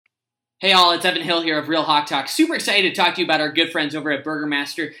Hey all, it's Evan Hill here of Real Hawk Talk. Super excited to talk to you about our good friends over at Burger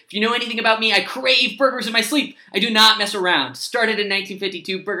Master. If you know anything about me, I crave burgers in my sleep. I do not mess around. Started in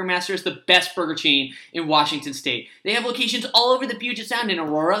 1952, Burger Master is the best burger chain in Washington State. They have locations all over the Puget Sound in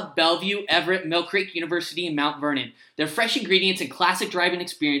Aurora, Bellevue, Everett, Mill Creek University, and Mount Vernon. Their fresh ingredients and classic driving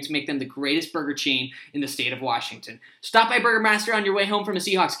experience make them the greatest burger chain in the state of Washington. Stop by Burger Master on your way home from a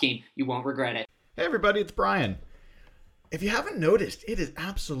Seahawks game. You won't regret it. Hey everybody, it's Brian. If you haven't noticed, it is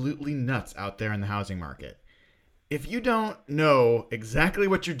absolutely nuts out there in the housing market. If you don't know exactly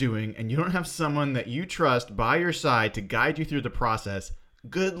what you're doing and you don't have someone that you trust by your side to guide you through the process,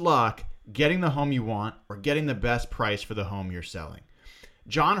 good luck getting the home you want or getting the best price for the home you're selling.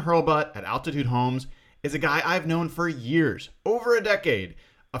 John Hurlbut at Altitude Homes is a guy I've known for years, over a decade,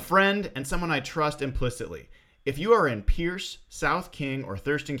 a friend and someone I trust implicitly. If you are in Pierce, South King, or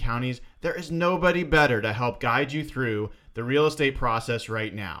Thurston counties, there is nobody better to help guide you through the real estate process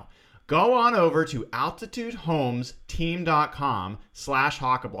right now. Go on over to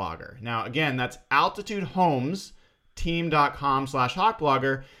altitudehomesteam.com/hawkblogger. Now, again, that's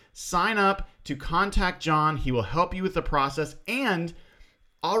altitudehomesteam.com/hawkblogger. Sign up to contact John. He will help you with the process, and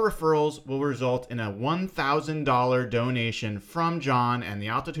all referrals will result in a $1,000 donation from John and the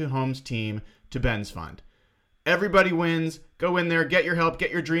Altitude Homes team to Ben's Fund. Everybody wins. Go in there, get your help,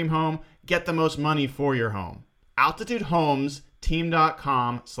 get your dream home, get the most money for your home.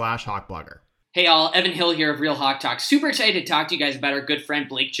 altitudehomesteam.com/hawkblogger. Hey all, Evan Hill here of Real Hawk Talk. Super excited to talk to you guys about our good friend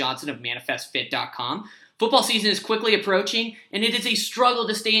Blake Johnson of ManifestFit.com. Football season is quickly approaching, and it is a struggle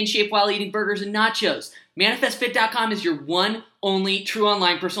to stay in shape while eating burgers and nachos. ManifestFit.com is your one, only, true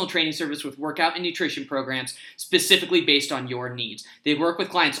online personal training service with workout and nutrition programs specifically based on your needs. They work with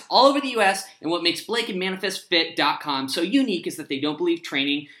clients all over the U.S., and what makes Blake and ManifestFit.com so unique is that they don't believe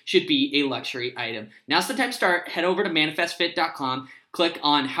training should be a luxury item. Now's the time to start. Head over to ManifestFit.com. Click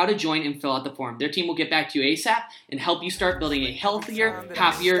on how to join and fill out the form. Their team will get back to you ASAP and help you start building a healthier,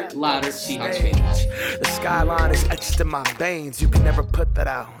 happier, louder Seahawks fan. The skyline is etched in my veins. You can never put that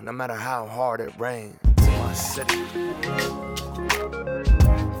out, no matter how hard it rains in my city.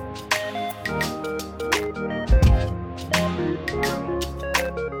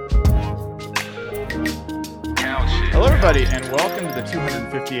 Hello everybody, and welcome to the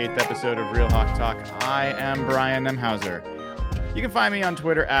 258th episode of Real Hawk Talk. I am Brian Nemhauser. You can find me on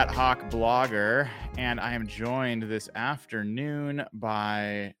Twitter at HawkBlogger, and I am joined this afternoon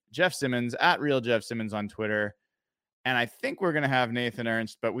by Jeff Simmons at Real Jeff Simmons on Twitter. And I think we're going to have Nathan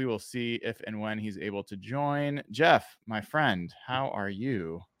Ernst, but we will see if and when he's able to join. Jeff, my friend, how are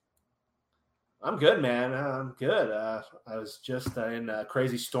you? I'm good, man. I'm good. I was just in a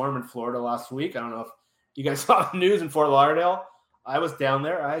crazy storm in Florida last week. I don't know if you guys saw the news in Fort Lauderdale. I was down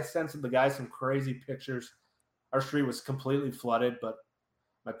there. I sent the guys some crazy pictures. Our street was completely flooded, but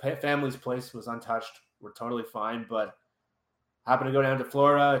my family's place was untouched. We're totally fine, but happened to go down to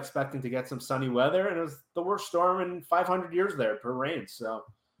Florida expecting to get some sunny weather, and it was the worst storm in 500 years there per rain. So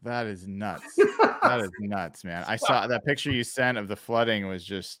that is nuts. That is nuts, man. I saw that picture you sent of the flooding was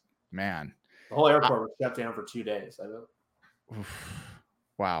just, man. The whole airport was shut down for 2 days.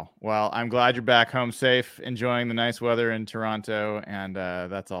 Wow. Well, I'm glad you're back home safe, enjoying the nice weather in Toronto, and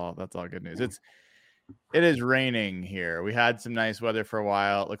that's all good news. It is raining here. We had some nice weather for a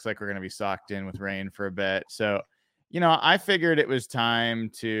while. It looks like we're going to be socked in with rain for a bit. So, I figured it was time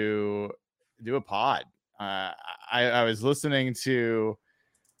to do a pod. I was listening to,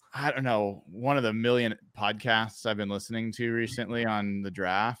 I don't know, one of the million podcasts I've been listening to recently on the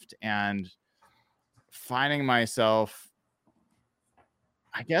draft, and finding myself,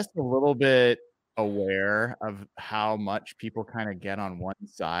 I guess, a little bit aware of how much people kind of get on one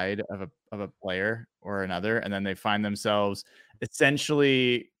side of a player or another, and then they find themselves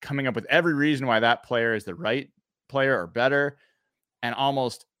essentially coming up with every reason why that player is the right player or better, and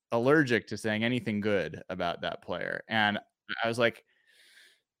almost allergic to saying anything good about that player. And I was like,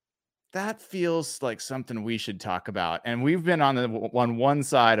 that feels like something we should talk about. And we've been on one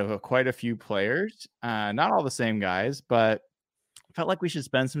side of quite a few players, not all the same guys, but felt like we should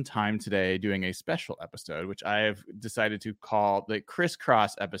spend some time today doing a special episode, which I have decided to call the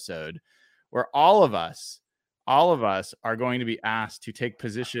Crisscross episode, where all of us are going to be asked to take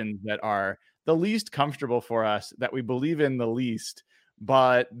positions that are the least comfortable for us, that we believe in the least,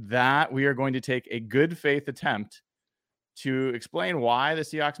 but that we are going to take a good faith attempt to explain why the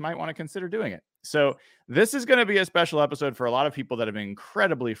Seahawks might want to consider doing it. So this is going to be a special episode for a lot of people that have been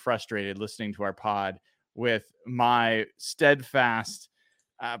incredibly frustrated listening to our pod with my steadfast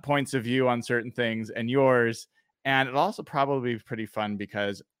points of view on certain things and yours. And it'll also probably be pretty fun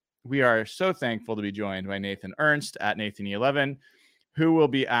because we are so thankful to be joined by Nathan Ernst at Nathan11, who will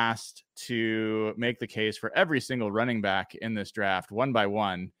be asked to make the case for every single running back in this draft, one by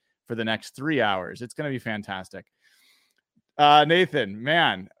one, for the next 3 hours. It's going to be fantastic. Nathan,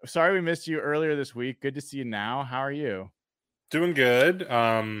 man, sorry we missed you earlier this week. Good to see you now. How are you? Doing good.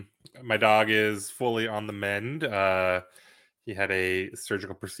 My dog is fully on the mend. He had a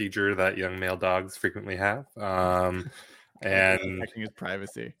surgical procedure that young male dogs frequently have. And protecting his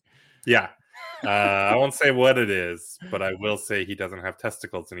privacy. Yeah. I won't say what it is, but I will say he doesn't have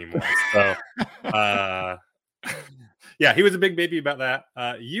testicles anymore. So, yeah, he was a big baby about that.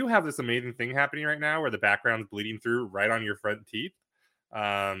 You have this amazing thing happening right now where the background's bleeding through right on your front teeth.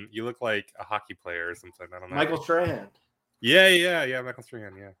 You look like a hockey player or something. I don't know. Michael Strahan. Yeah, Michael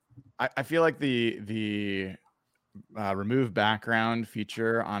Strahan. Yeah. I feel like the remove background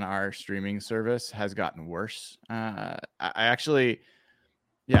feature on our streaming service has gotten worse. I actually.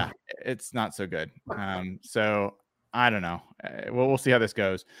 Yeah, it's not so good. So I don't know. We'll see how this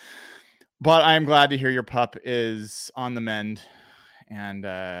goes. But I'm glad to hear your pup is on the mend, and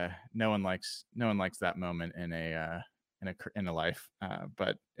no one likes that moment in a life.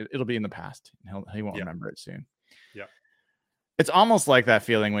 But it'll be in the past. He won't remember it soon. Yeah, it's almost like that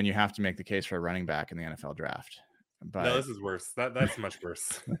feeling when you have to make the case for a running back in the NFL draft. But no, this is worse. That's much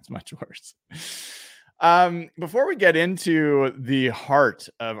worse. That's much worse. Before we get into the heart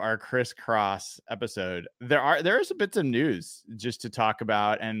of our Crisscross episode, there are some bits of news just to talk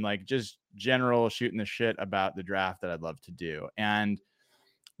about and like just general shooting the shit about the draft that I'd love to do. And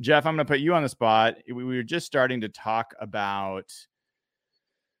Jeff, I'm going to put you on the spot. We were just starting to talk about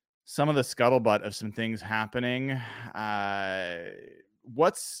some of the scuttlebutt of some things happening.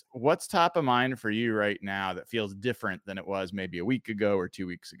 What's top of mind for you right now that feels different than it was maybe a week ago or 2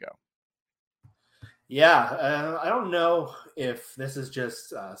 weeks ago? Yeah, I don't know if this is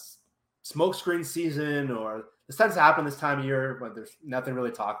just smokescreen season or this tends to happen this time of year when there's nothing really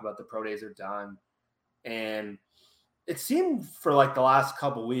to talk about. The pro days are done. And it seemed for like the last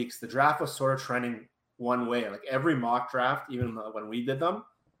couple weeks, the draft was sort of trending one way. Like every mock draft, even when we did them,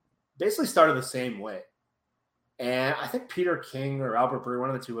 basically started the same way. And I think Peter King or Albert Brewer, one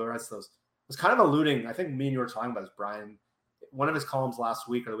of the two who writes those, was kind of alluding. I think me and you were talking about this, Brian, one of his columns last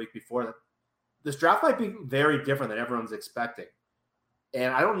week or the week before, that this draft might be very different than everyone's expecting.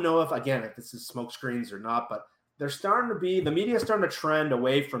 And I don't know if this is smoke screens or not, but the media is starting to trend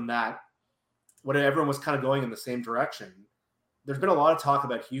away from that, when everyone was kind of going in the same direction. There's been a lot of talk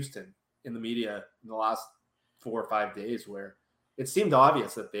about Houston in the media in the last 4 or 5 days where it seemed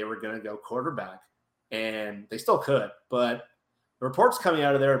obvious that they were going to go quarterback, and they still could. But the reports coming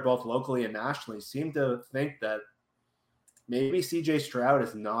out of there, both locally and nationally, seem to think that maybe CJ Stroud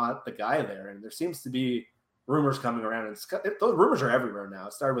is not the guy there. And there seems to be rumors coming around. And those rumors are everywhere now.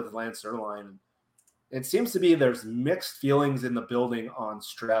 It started with Lance Erline. And it seems to be there's mixed feelings in the building on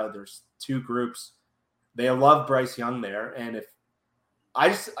Stroud. There's two groups. They love Bryce Young there. And if I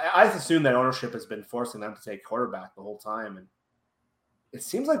just assume that ownership has been forcing them to take quarterback the whole time. And it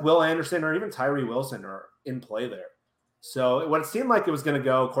seems like Will Anderson or even Tyree Wilson are in play there. So what it seemed like it was going to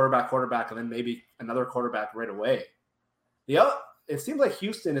go quarterback, and then maybe another quarterback right away. It seems like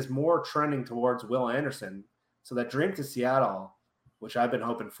Houston is more trending towards Will Anderson. So that dream to Seattle, which I've been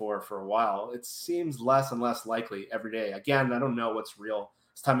hoping for a while, it seems less and less likely every day. Again, I don't know what's real.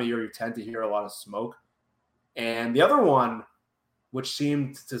 This time of year, you tend to hear a lot of smoke. And the other one, which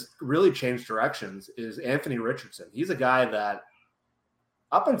seemed to really change directions, is Anthony Richardson. He's a guy that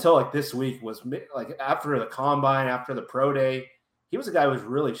up until like this week was like after the combine, after the pro day, he was a guy who was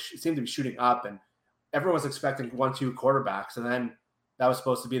really seemed to be shooting up, and everyone was expecting 1-2 quarterbacks. And then that was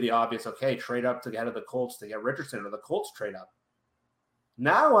supposed to be the obvious, okay, trade up to get of the Colts to get Richardson, or the Colts trade up.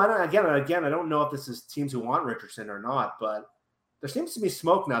 Now, again, I don't know if this is teams who want Richardson or not, but there seems to be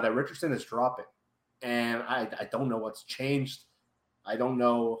smoke now that Richardson is dropping. And I don't know what's changed. I don't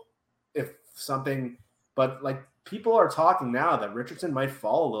know if something, but like people are talking now that Richardson might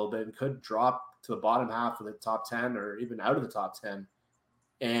fall a little bit and could drop to the bottom half of the top 10 or even out of the top 10.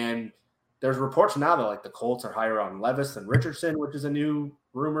 And there's reports now that like the Colts are higher on Levis than Richardson, which is a new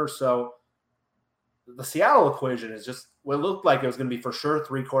rumor. So the Seattle equation is just what it looked like it was going to be for sure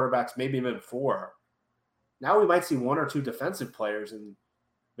 3 quarterbacks, maybe even 4. Now we might see 1 or 2 defensive players, and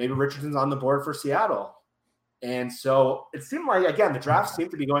maybe Richardson's on the board for Seattle. And so it seemed like, again, the draft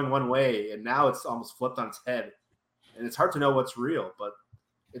seemed to be going one way, and now it's almost flipped on its head. And it's hard to know what's real, but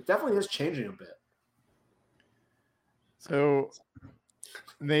it definitely is changing a bit. So,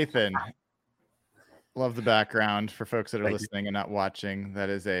 Nathan, love the background for folks that are listening and not watching. That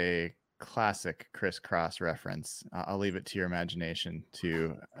is a classic Crisscross reference. I'll leave it to your imagination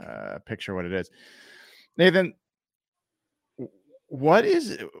to picture what it is. Nathan, What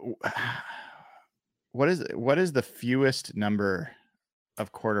is the fewest number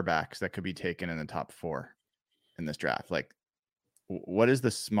of quarterbacks that could be taken in the top 4 in this draft? Like, what is the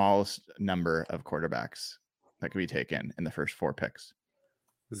smallest number of quarterbacks that could be taken in the first 4 picks?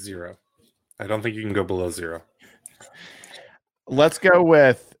 0. I don't think you can go below 0. Let's go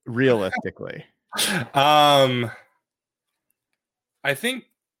with realistically. I think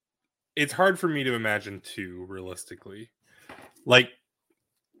it's hard for me to imagine 2 realistically. Like,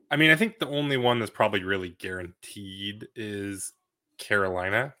 I mean, I think the only one that's probably really guaranteed is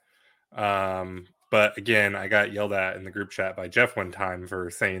Carolina. But again, I got yelled at in the group chat by Jeff one time for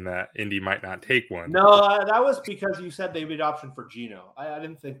saying that Indy might not take one. No, that was because you said they'd be an option for Geno. I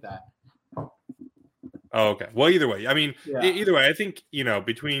didn't think that. Oh, okay. Well, either way, I mean, Yeah. either way, I think,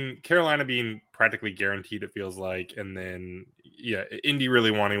 between Carolina being practically guaranteed, it feels like, and then, Indy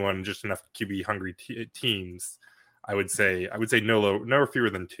really wanting one, just enough QB hungry teams, I would say no fewer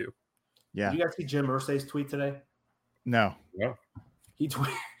than 2. Yeah. Did you guys see Jim Irsay's tweet today? No. Yeah. He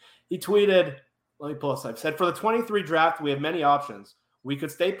tweeted, let me pull this up. Said, for the 23 draft, we have many options. We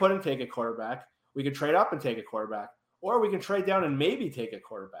could stay put and take a quarterback. We could trade up and take a quarterback. Or we can trade down and maybe take a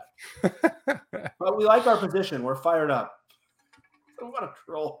quarterback. But we like our position. We're fired up. What a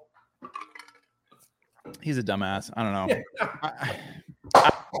troll. He's a dumbass. I don't know.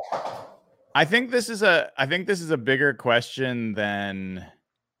 I think this is a bigger question than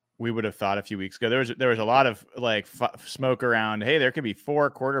we would have thought a few weeks ago. There was a lot of like smoke around, hey, there could be 4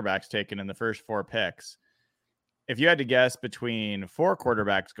 quarterbacks taken in the first 4 picks. If you had to guess between 4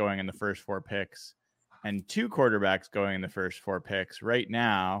 quarterbacks going in the first 4 picks and 2 quarterbacks going in the first 4 picks right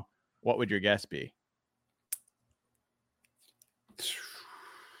now, what would your guess be?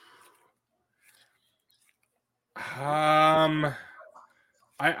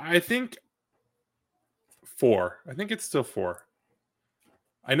 I think 4. I think it's still 4.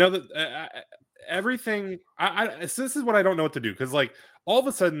 I know that everything. So this is what I don't know what to do, because like all of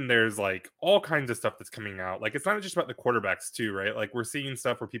a sudden there's like all kinds of stuff that's coming out. Like, it's not just about the quarterbacks too, right? Like, we're seeing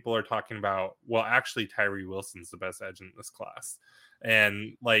stuff where people are talking about, well, actually Tyree Wilson's the best edge in this class,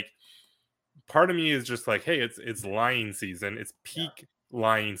 and like part of me is just like, hey, it's lying season. It's peak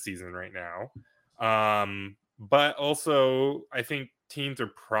lying season right now. But also I think teams are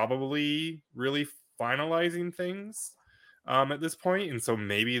probably really finalizing things at this point, and so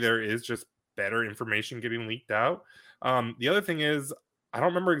maybe there is just better information getting leaked out. The other thing is, I don't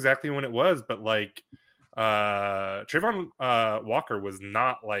remember exactly when it was, but like Trayvon Walker was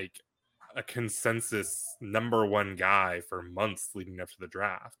not like a consensus number 1 guy for months leading up to the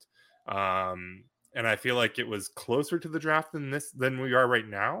draft. And I feel like it was closer to the draft than we are right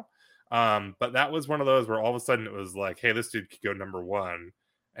now. But that was one of those where all of a sudden it was like, hey, this dude could go number 1.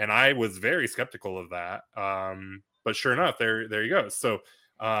 And I was very skeptical of that. But sure enough, there you go. So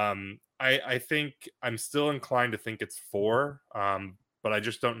I think I'm still inclined to think it's 4. But I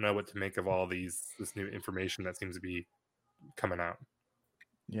just don't know what to make of all this new information that seems to be coming out.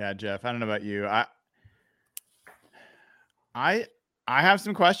 Yeah, Jeff, I don't know about you. I have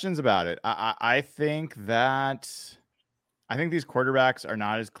some questions about it. I think these quarterbacks are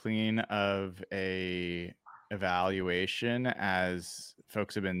not as clean of a evaluation as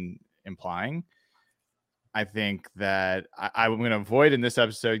folks have been implying. I think that I'm going to avoid in this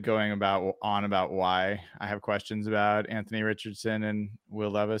episode going on about why I have questions about Anthony Richardson and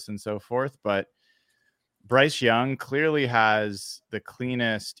Will Levis and so forth. But Bryce Young clearly has the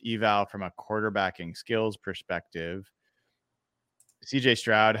cleanest eval from a quarterbacking skills perspective. CJ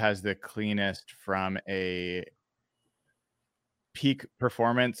Stroud has the cleanest from a peak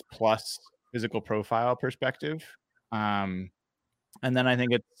performance plus physical profile perspective. And then I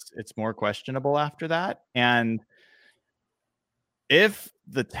think it's more questionable after that. And if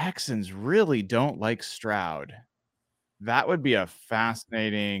the Texans really don't like Stroud, that would be a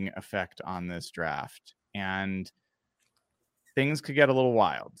fascinating effect on this draft. And things could get a little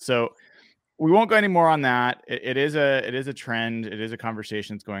wild. So we won't go any more on that. It is a trend. It is a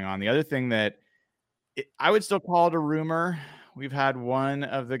conversation that's going on. The other thing that I would still call it a rumor. We've had one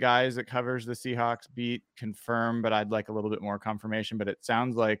of the guys that covers the Seahawks beat confirm, but I'd like a little bit more confirmation. But it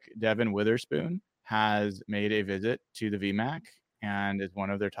sounds like Devin Witherspoon has made a visit to the VMAC and is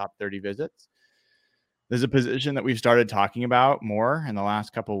one of their top 30 visits. There's a position that we've started talking about more in the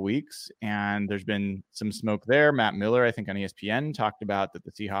last couple of weeks, and there's been some smoke there. Matt Miller, I think on ESPN, talked about that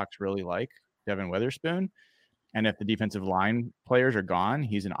the Seahawks really like Devin Witherspoon. And if the defensive line players are gone,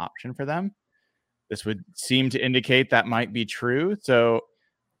 he's an option for them. This would seem to indicate that might be true. So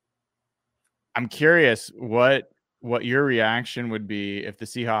I'm curious what your reaction would be if the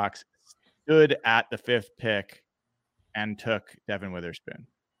Seahawks stood at the 5th pick and took Devin Witherspoon.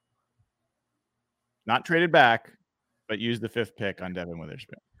 Not traded back, but used the 5th pick on Devin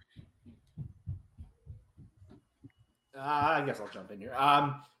Witherspoon. I guess I'll jump in here.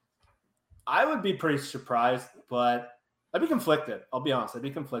 I would be pretty surprised, but I'd be conflicted. I'll be honest. I'd be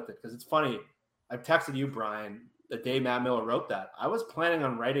conflicted because it's funny. I texted you, Brian, the day Matt Miller wrote that. I was planning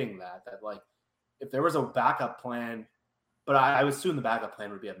on writing that like if there was a backup plan, but I would assume the backup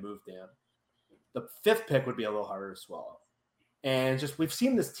plan would be a move down. The 5th pick would be a little harder to swallow. And just we've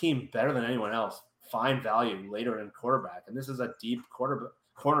seen this team better than anyone else find value later in quarterback. And this is a deep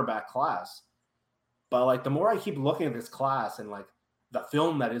cornerback class. But like the more I keep looking at this class and like the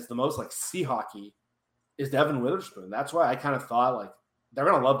film that is the most like sea hockey is Devin Witherspoon. That's why I kind of thought like they're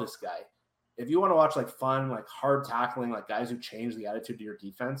going to love this guy. If you want to watch like fun, like hard tackling, like guys who change the attitude to your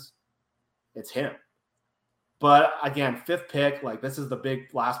defense, it's him. But again, 5th pick, like this is the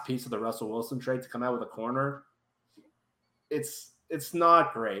big last piece of the Russell Wilson trade to come out with a corner. It's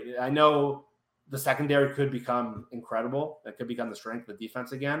not great. I know the secondary could become incredible. It could become the strength of the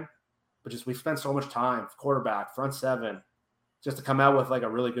defense again. But just we've spent so much time, quarterback, front 7, just to come out with like a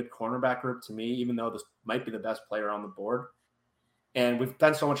really good cornerback group to me, even though this might be the best player on the board. And we've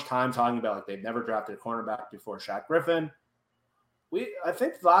spent so much time talking about like they've never drafted a cornerback before Shaq Griffin. I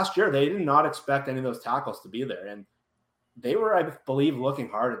think last year they did not expect any of those tackles to be there. And they were, I believe, looking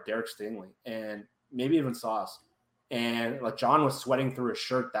hard at Derek Stingley and maybe even Sauce. And like John was sweating through his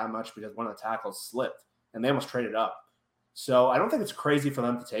shirt that much because one of the tackles slipped and they almost traded up. So I don't think it's crazy for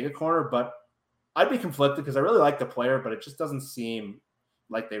them to take a corner, but I'd be conflicted because I really like the player, but it just doesn't seem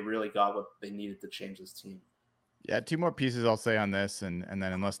like they really got what they needed to change this team. Yeah, 2 more pieces I'll say on this, and then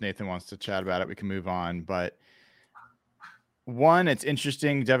unless Nathan wants to chat about it, we can move on. But one, it's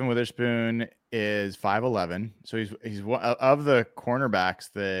interesting. Devin Witherspoon is 5'11", so he's one of the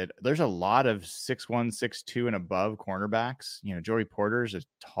cornerbacks that there's a lot of 6'1", 6'2", and above cornerbacks. You know, Joey Porter's a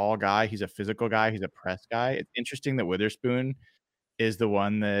tall guy. He's a physical guy. He's a press guy. It's interesting that Witherspoon is the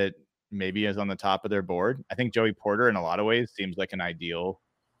one that maybe is on the top of their board. I think Joey Porter in a lot of ways seems like an ideal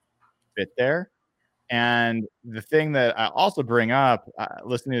fit there. And the thing that I also bring up,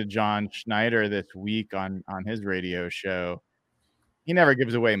 listening to John Schneider this week on his radio show, he never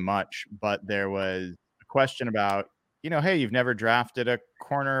gives away much, but there was a question about, hey, you've never drafted a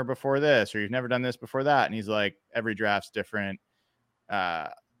corner before this, or you've never done this before that. And he's like, every draft's different.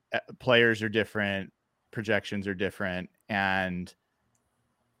 Players are different. Projections are different. And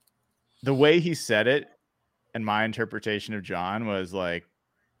the way he said it and my interpretation of John was like,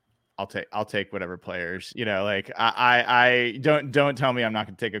 I'll take whatever players, like I don't tell me I'm not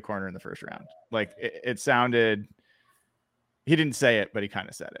going to take a corner in the first round. Like it sounded, he didn't say it, but he kind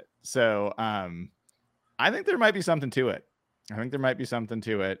of said it. So I think there might be something to it.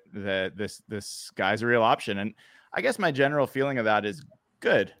 That this guy's a real option. And I guess my general feeling of that is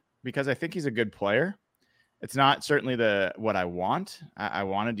good because I think he's a good player. It's not certainly what I want. I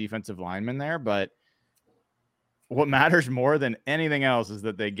want a defensive lineman there, but what matters more than anything else is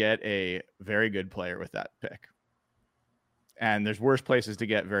that they get a very good player with that pick. And there's worse places to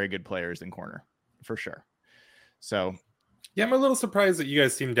get very good players than corner, for sure. So, yeah, I'm a little surprised that you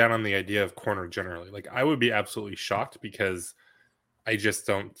guys seem down on the idea of corner generally. Like, I would be absolutely shocked because I just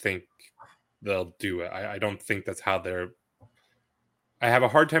don't think they'll do it. I don't think that's how I have a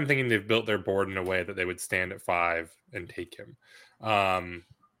hard time thinking they've built their board in a way that they would stand at 5 and take him.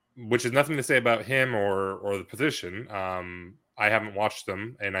 Which is nothing to say about him or the position. I haven't watched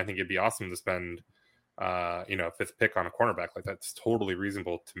them, and I think it'd be awesome to spend, a 5th pick on a cornerback. Like that's totally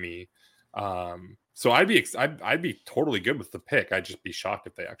reasonable to me. So I'd be totally good with the pick. I'd just be shocked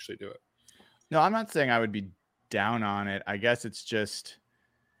if they actually do it. No, I'm not saying I would be down on it. I guess it's just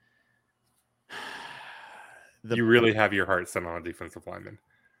you really have your heart set on a defensive lineman.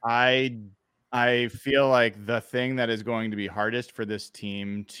 I feel like the thing that is going to be hardest for this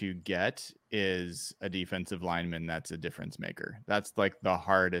team to get is a defensive lineman that's a difference maker. That's like the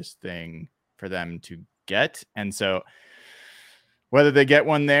hardest thing for them to get. And so whether they get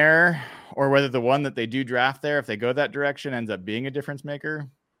one there or whether the one that they do draft there, if they go that direction, ends up being a difference maker,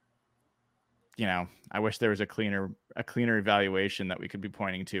 I wish there was a cleaner evaluation that we could be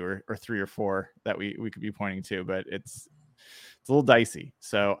pointing to, or 3 or 4 that we could be pointing to, but it's a little dicey.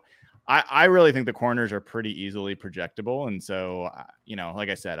 So I really think the corners are pretty easily projectable. And so, like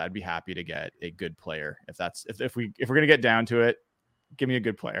I said, I'd be happy to get a good player. If we're going to get down to it, give me a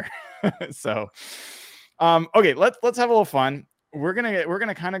good player. So, okay, let's have a little fun. We're going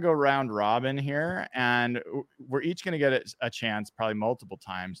to kind of go round robin here, and we're each going to get a chance, probably multiple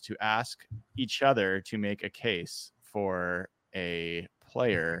times, to ask each other to make a case for a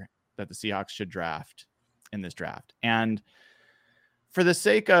player that the Seahawks should draft in this draft. And for the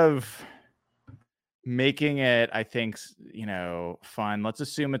sake of making it, I think, fun, let's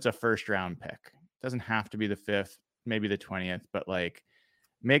assume it's a first round pick. It doesn't have to be the 5th, maybe the 20th, but like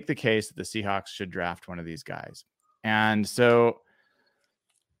make the case that the Seahawks should draft one of these guys. And so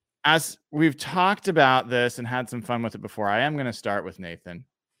as we've talked about this and had some fun with it before, I am going to start with Nathan.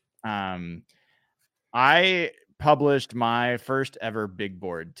 I published my first ever big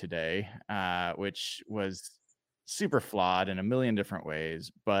board today, which was super flawed in a million different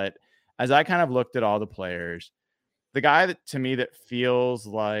ways. But as I kind of looked at all the players, the guy that to me that feels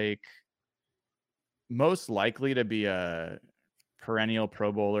like most likely to be a perennial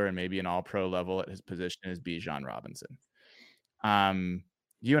Pro Bowler and maybe an all-pro level at his position is Bijan Robinson.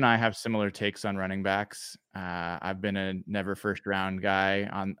 You and I have similar takes on running backs. I've been a never first round guy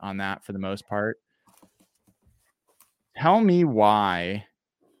on that for the most part. Tell me what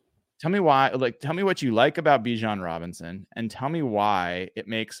you like about Bijan Robinson, and tell me why it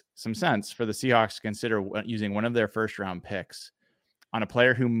makes some sense for the Seahawks to consider using one of their first round picks on a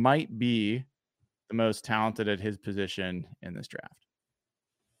player who might be the most talented at his position in this draft.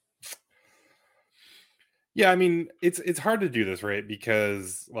 Yeah, I mean, it's hard to do this, right?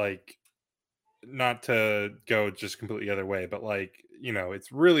 Because like, not to go just completely the other way, but like,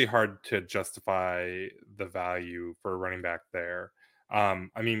 it's really hard to justify the value for a running back there. I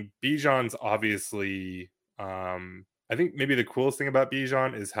mean, Bijan's obviously, I think maybe the coolest thing about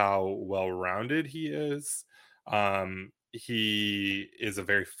Bijan is how well-rounded he is. He is a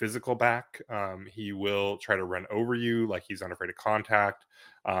very physical back. He will try to run over you, like he's unafraid of contact.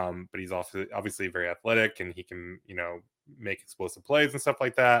 But he's also obviously very athletic, and he can, make explosive plays and stuff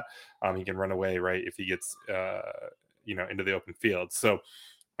like that. He can run away, right, if he gets, into the open field. So,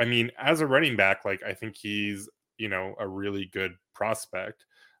 I mean, as a running back, like I think he's, a really good prospect.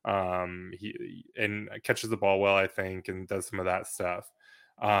 He catches the ball well, I think, and does some of that stuff.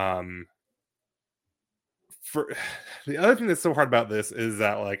 For the other thing that's so hard about this is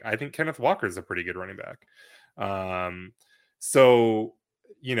that, like, I think Kenneth Walker is a pretty good running back. So,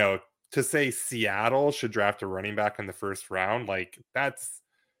 to say Seattle should draft a running back in the first round, like that's,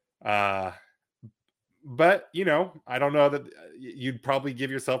 but I don't know that you'd probably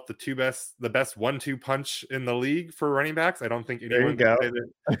give yourself the best 1-2 punch in the league for running backs. I don't think anyone can say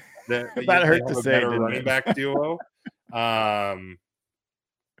that that hurt to say, better running back duo.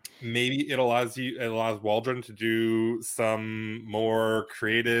 Maybe it allows Waldron to do some more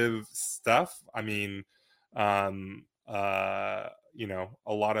creative stuff. I mean, a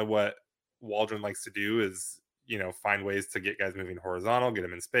lot of what Waldron likes to do is, find ways to get guys moving horizontal, get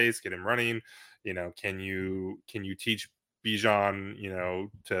him in space, get him running. Can you teach Bijan,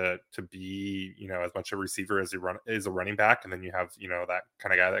 to be, as much a receiver as is a running back, and then you have, that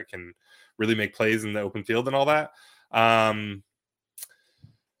kind of guy that can really make plays in the open field and all that.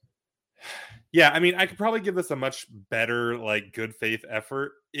 Yeah, I mean, I could probably give this a much better, like, good faith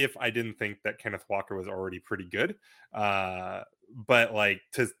effort if I didn't think that Kenneth Walker was already pretty good. But like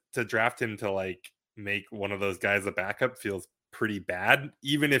to draft him to like make one of those guys a backup feels pretty bad,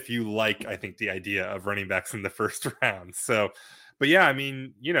 even if you like, I think, the idea of running backs in the first round. So, but yeah, I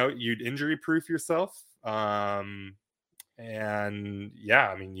mean, you'd injury proof yourself. And yeah,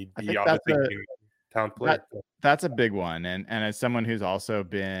 I mean, you'd be obviously a town player. That's a big one. And as someone who's also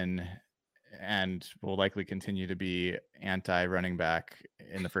been and will likely continue to be anti running back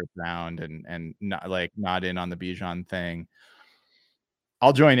in the first round and not in on the Bijan thing,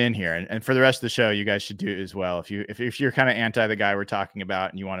 I'll join in here. And for the rest of the show, you guys should do it as well. If you're kind of anti the guy we're talking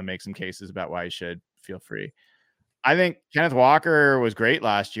about and you want to make some cases about why you should, feel free. I think Kenneth Walker was great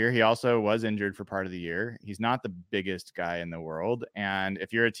last year. He also was injured for part of the year. He's not the biggest guy in the world. And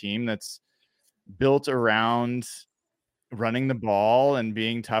if you're a team that's built around running the ball and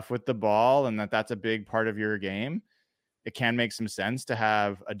being tough with the ball, and that's a big part of your game, it can make some sense to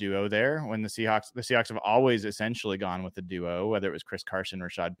have a duo there. When the Seahawks have always essentially gone with a duo, whether it was Chris Carson,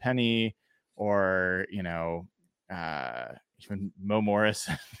 Rashad Penny, or even Mo Morris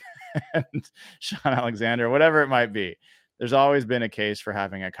and Sean Alexander, whatever it might be. There's always been a case for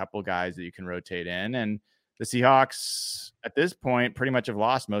having a couple guys that you can rotate in, and the Seahawks at this point pretty much have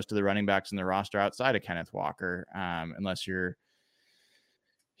lost most of the running backs in the roster outside of Kenneth Walker, unless you're,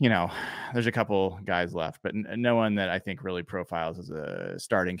 there's a couple guys left, but no one that I think really profiles as a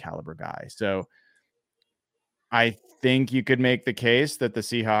starting caliber guy. So I think you could make the case that the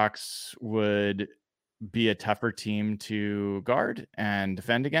Seahawks would be a tougher team to guard and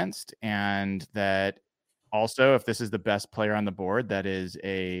defend against, and that also, if this is the best player on the board, that is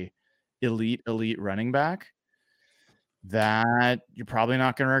a elite running back, that you're probably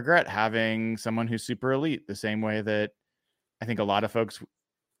not going to regret having someone who's super elite, the same way that I think a lot of folks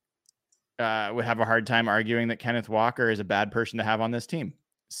would have a hard time arguing that Kenneth Walker is a bad person to have on this team.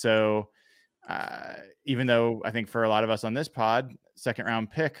 So even though I think for a lot of us on this pod, high second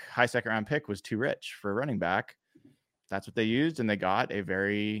round pick was too rich for a running back, that's what they used, and they got a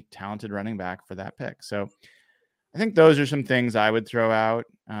very talented running back for that pick. So I think those are some things I would throw out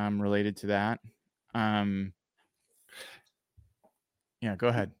related to that. Yeah, go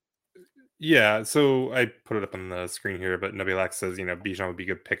ahead. Yeah, so I put it up on the screen here, but Nubilax says, Bijan would be a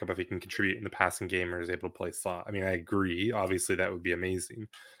good pickup if he can contribute in the passing game or is able to play slot. I mean, I agree. Obviously, that would be amazing.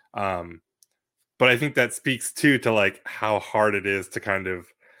 But I think that speaks too to like how hard it is to kind of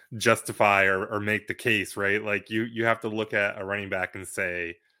justify or make the case, right? Like you have to look at a running back and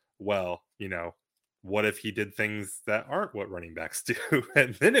say, well, what if he did things that aren't what running backs do,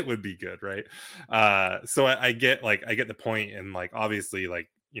 and then it would be good, right? So I get the point, and like obviously like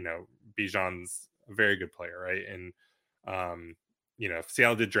Bijan's a very good player, right? And if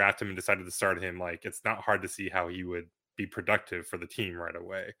Seattle did draft him and decided to start him, like it's not hard to see how he would be productive for the team right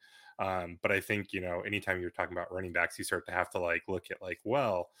away. But I think anytime you're talking about running backs, you start to have to like look at like,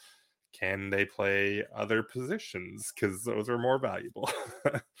 well, can they play other positions, because those are more valuable.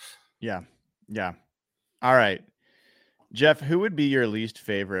 Yeah. All right, Jeff, who would be your least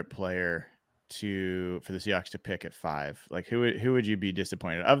favorite player for the Seahawks to pick at 5? Like who would you be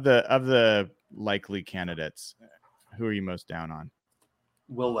disappointed of the likely candidates? Who are you most down on?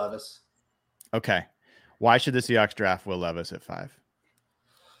 Will Levis. Okay. Why should the Seahawks draft Will Levis at 5?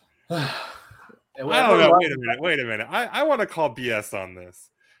 I don't know. Wait a minute. I want to call BS on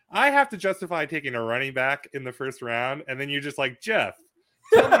this. I have to justify taking a running back in the first round, and then you're just like, Jeff,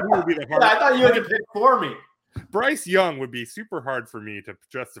 tell me who would be the hardest. I thought you had to pick for me. Bryce Young would be super hard for me to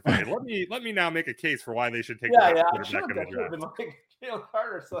justify. Let me now make a case for why they should take quarterback in the draft. Like Jalen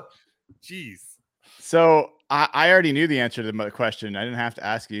Carter. So. Jeez. So I already knew the answer to the question. I didn't have to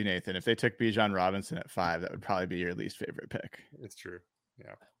ask you, Nathan. If they took Bijan Robinson at 5, that would probably be your least favorite pick. It's true.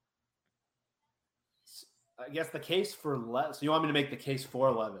 Yeah. I guess the case for Levis. So you want me to make the case for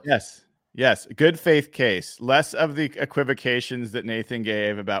Levis? Yes. Good faith case. Less of the equivocations that Nathan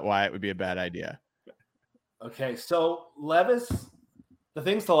gave about why it would be a bad idea. Okay, so Levis, the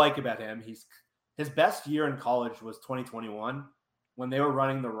things to like about him, his best year in college was 2021 when they were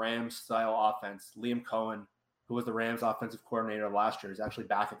running the Rams style offense. Liam Cohen, who was the Rams offensive coordinator last year, is actually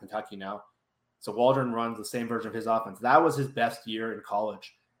back at Kentucky now. So Waldron runs the same version of his offense. That was his best year in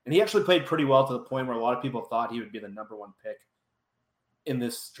college. And he actually played pretty well to the point where a lot of people thought he would be the number 1 pick in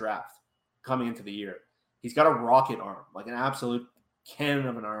this draft coming into the year. He's got a rocket arm, like an absolute cannon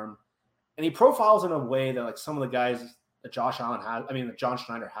of an arm. And he profiles in a way that like some of the guys that John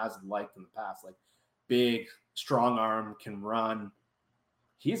Schneider has liked in the past, like big, strong arm, can run.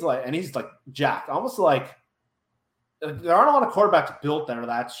 He's like jacked, almost like there aren't a lot of quarterbacks built that are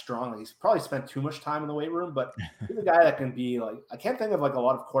that strong. He's probably spent too much time in the weight room, but he's a guy that can be like, I can't think of like a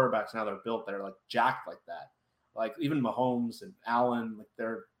lot of quarterbacks now that are built that are like jacked like that. Like even Mahomes and Allen, like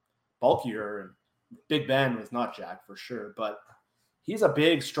they're bulkier, and Big Ben is not jacked for sure, but he's a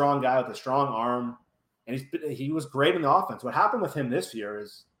big, strong guy with a strong arm, and he was great in the offense. What happened with him this year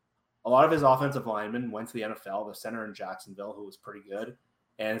is a lot of his offensive linemen went to the NFL, the center in Jacksonville, who was pretty good,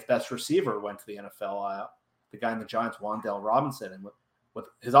 and his best receiver went to the NFL, the guy in the Giants, Wan'Dale Robinson, and with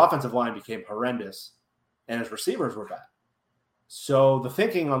his offensive line became horrendous, and his receivers were bad. So the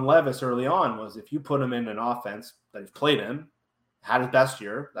thinking on Levis early on was if you put him in an offense that he's played in, had his best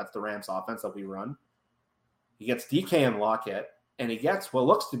year, that's the Rams offense that we run, he gets DK and Lockett, and he gets what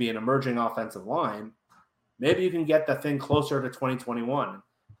looks to be an emerging offensive line, maybe you can get that thing closer to 2021.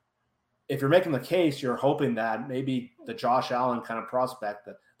 If you're making the case, you're hoping that maybe the Josh Allen kind of prospect,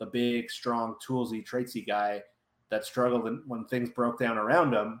 the big, strong, toolsy, traitsy guy that struggled when things broke down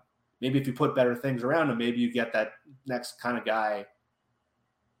around him, maybe if you put better things around him, maybe you get that next kind of guy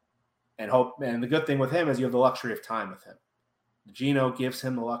and hope. And the good thing with him is you have the luxury of time with him. Geno gives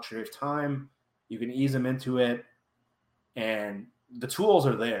him the luxury of time. You can ease him into it, and the tools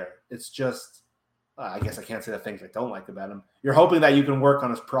are there. It's just, I guess I can't say the things I don't like about him. You're hoping that you can work on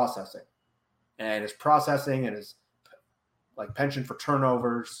his processing and his like penchant for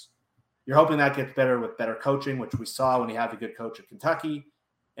turnovers. You're hoping that gets better with better coaching, which we saw when he had the good coach at Kentucky,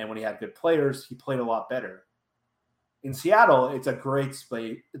 and when he had good players, he played a lot better. In Seattle, it's a great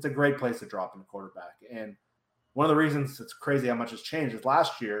place to drop in a quarterback. And one of the reasons it's crazy how much has changed is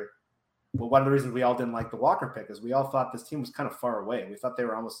last year. Well, one of the reasons we all didn't like the Walker pick is we all thought this team was kind of far away. We thought they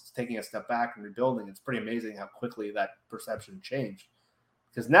were almost taking a step back and rebuilding. It's pretty amazing how quickly that perception changed.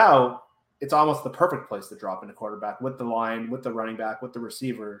 Because now it's almost the perfect place to drop into quarterback with the line, with the running back, with the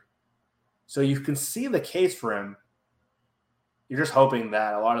receiver. So you can see the case for him. You're just hoping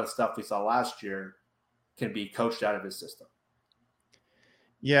that a lot of the stuff we saw last year can be coached out of his system.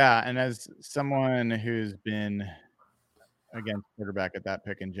 Yeah, and as someone who's been against quarterback at that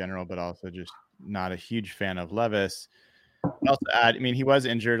pick in general, but also just not a huge fan of Levis, I'll also add, I mean, he was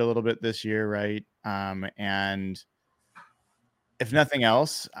injured a little bit this year, right? And if nothing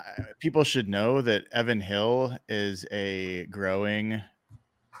else, people should know that Evan Hill is a growing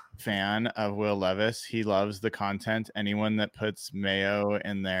fan of Will Levis. He loves the content. Anyone that puts mayo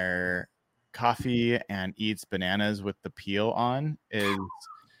in their coffee and eats bananas with the peel on is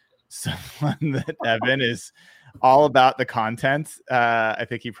someone that Evan is all about the content. I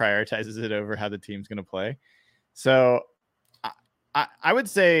think he prioritizes it over how the team's going to play. So I would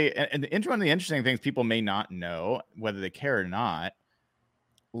say, and one of the interesting things people may not know, whether they care or not,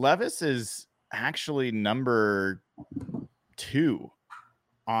 Levis is actually number 2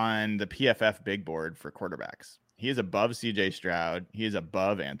 on the PFF big board for quarterbacks. He is above CJ Stroud. He is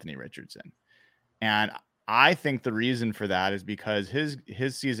above Anthony Richardson. And I think the reason for that is because his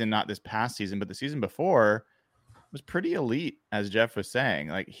season, not this past season, but the season before, was pretty elite, as Jeff was saying.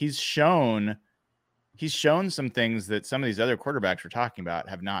 Like he's shown some things that some of these other quarterbacks we're talking about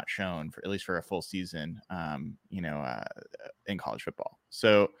have not shown, for at least for a full season, in college football.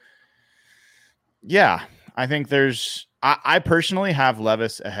 So yeah, I think I personally have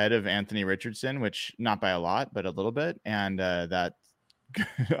Levis ahead of Anthony Richardson, which not by a lot, but a little bit. And that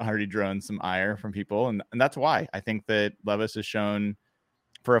already drawn some ire from people. And that's why I think that Levis has shown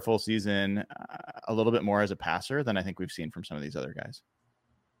for a full season a little bit more as a passer than I think we've seen from some of these other guys.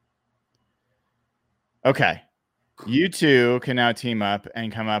 Okay. You two can now team up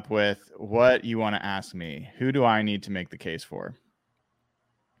and come up with what you want to ask me. Who do I need to make the case for?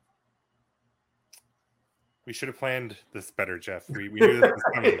 We should have planned this better, Jeff. We knew this was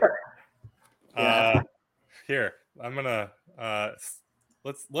coming. Here, I'm gonna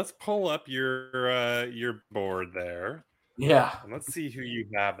let's pull up your board there. Yeah. And let's see who you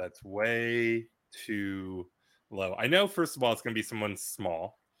have that's way too low. I know, first of all, it's gonna be someone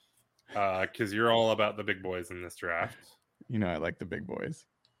small. Because you're all about the big boys in this draft. You know, I like the big boys.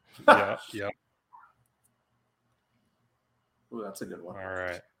 Yeah. Ooh, that's a good one. All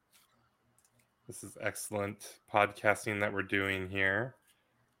right. This is excellent podcasting that we're doing here.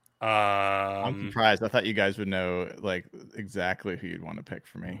 I'm surprised. I thought you guys would know like exactly who you'd want to pick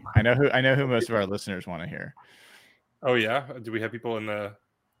for me. I know who most of our listeners want to hear. Oh yeah? Do we have people in the...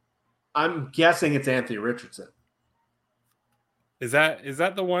 I'm guessing it's Anthony Richardson. Is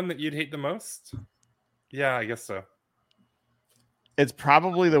that the one that you'd hate the most? Yeah, I guess so. It's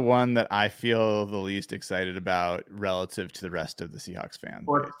probably the one that I feel the least excited about relative to the rest of the Seahawks fans.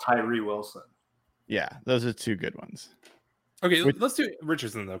 Or Tyree Wilson. Yeah, those are 2 good ones. Okay, let's do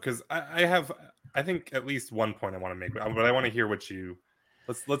Richardson though, because I think at least one point I want to make, but I want to hear what you.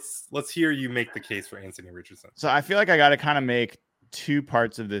 Let's hear you make the case for Anthony Richardson. So I feel like I got to kind of make 2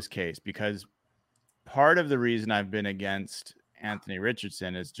 parts of this case, because part of the reason I've been against Anthony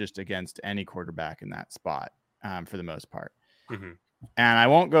Richardson is just against any quarterback in that spot, for the most part. Mm-hmm. And I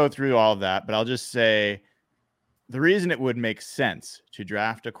won't go through all of that, but I'll just say the reason it would make sense to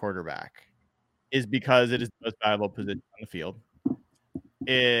draft a quarterback is because it is the most valuable position on the field.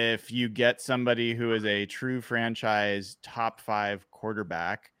 If you get somebody who is a true franchise top 5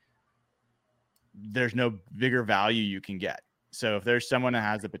 quarterback, there's no bigger value you can get. So if there's someone that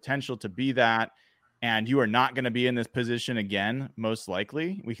has the potential to be that, and you are not going to be in this position again, most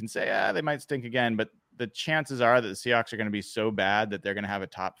likely, we can say, they might stink again, but the chances are that the Seahawks are going to be so bad that they're going to have a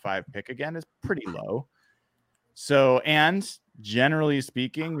top 5 pick again is pretty low. So, and generally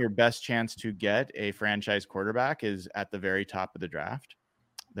speaking, your best chance to get a franchise quarterback is at the very top of the draft.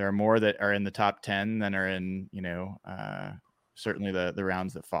 There are more that are in the top 10 than are in, certainly the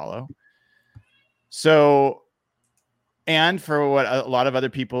rounds that follow. So, and for what a lot of other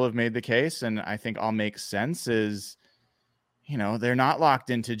people have made the case, and I think all makes sense, is, they're not locked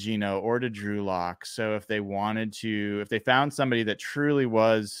into Geno or to Drew Lock. So if they found somebody that truly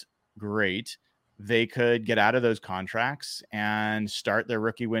was great, they could get out of those contracts and start their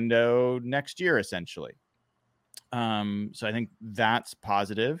rookie window next year, essentially. So I think that's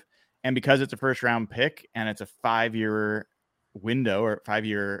positive. And because it's a first round pick and it's a 5-year window or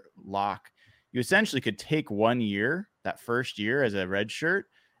 5-year lock, you essentially could take 1 year, that first year, as a red shirt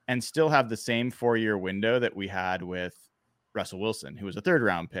and still have the same 4-year window that we had with Russell Wilson, who was a 3rd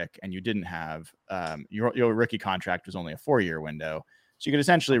round pick, and you didn't have your rookie contract was only a 4-year window. So you could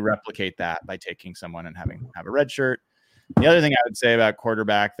essentially replicate that by taking someone and have a red shirt. The other thing I would say about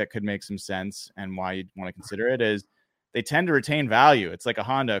quarterback that could make some sense and why you'd want to consider it is they tend to retain value. It's like a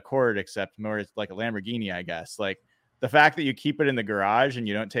Honda Accord, except more it's like a Lamborghini, I guess. Like the fact that you keep it in the garage and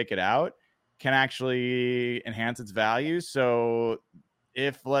you don't take it out can actually enhance its value. So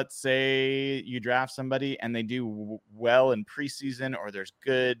if, let's say, you draft somebody and they do well in preseason, or there's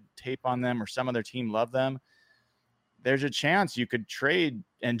good tape on them, or some other team love them, there's a chance you could trade.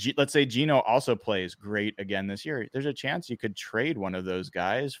 And let's say Geno also plays great again this year. There's a chance you could trade one of those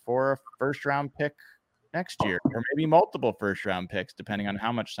guys for a first round pick next year, or maybe multiple first round picks, depending on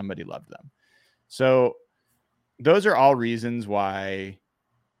how much somebody loved them. So those are all reasons why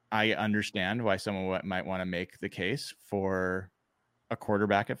I understand why someone might want to make the case for a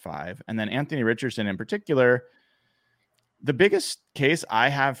quarterback at 5. And then Anthony Richardson in particular, the biggest case I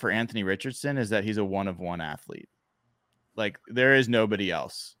have for Anthony Richardson is that he's a one-of-one athlete. Like there is nobody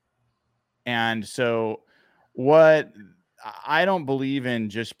else. And so I don't believe in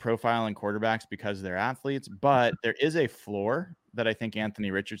just profiling quarterbacks because they're athletes, but there is a floor that I think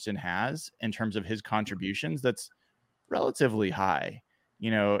Anthony Richardson has in terms of his contributions that's relatively high. You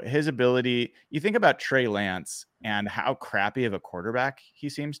know, his ability, you think about Trey Lance and how crappy of a quarterback he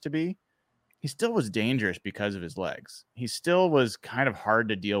seems to be. He still was dangerous because of his legs. He still was kind of hard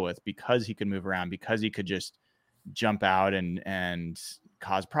to deal with because he could move around, because he could just jump out and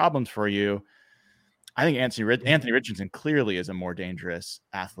cause problems for you. I think Anthony Richardson clearly is a more dangerous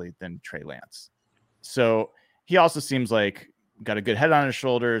athlete than Trey Lance. So he also seems like got a good head on his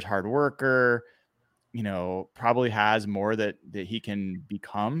shoulders, hard worker, you know, probably has more that he can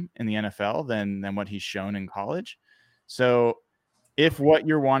become in the NFL than what he's shown in college. So if what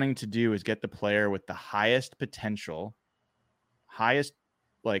you're wanting to do is get the player with the highest potential, highest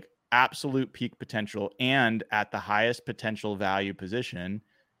like absolute peak potential, and at the highest potential value position,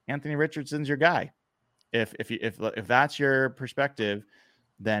 Anthony Richardson's your guy. If that's your perspective,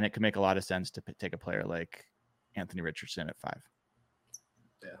 then it could make a lot of sense to take a player like Anthony Richardson at 5.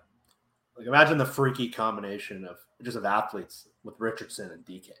 Yeah. Like imagine the freaky combination of athletes with Richardson and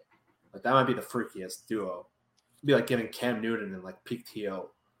DK. Like that might be the freakiest duo. It'd be like giving Cam Newton and like peak TO.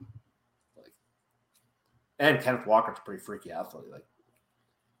 Like, and Kenneth Walker's a pretty freaky athlete. Like,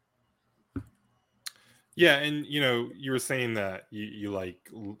 yeah, and you know, you were saying that you like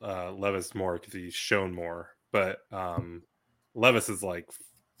Levis more because he's shown more, but Levis is like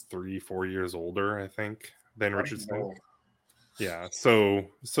 3-4 years older, I think, than Richardson. Yeah, so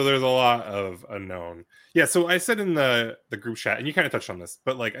there's a lot of unknown. Yeah, so I said in the group chat, and you kind of touched on this,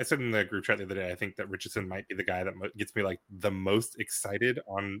 but like I said in the group chat the other day, I think that Richardson might be the guy that gets me like the most excited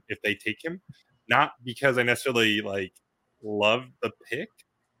on if they take him, not because I necessarily like love the pick,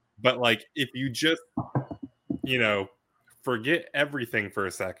 but like if you just, you know, forget everything for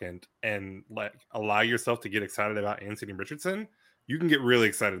a second and like allow yourself to get excited about Anthony Richardson, you can get really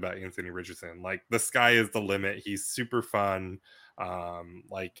excited about Anthony Richardson. Like the sky is the limit. He's super fun.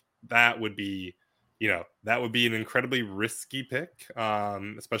 Like that would be, you know, that would be an incredibly risky pick,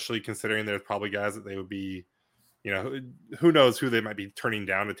 especially considering there's probably guys that they would be, you know, who knows who they might be turning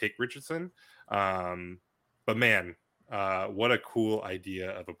down to take Richardson. But man, what a cool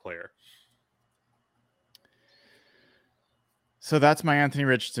idea of a player. So that's my Anthony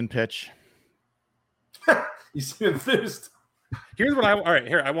Richardson pitch. You seem enthused. Here's what all right,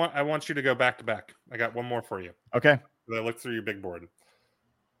 here, I want you to go back to back. I got one more for you. Okay. I looked through your big board.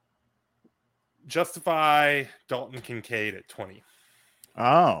 Justify Dalton Kincaid at 20.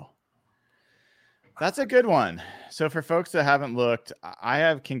 Oh, that's a good one. So for folks that haven't looked, I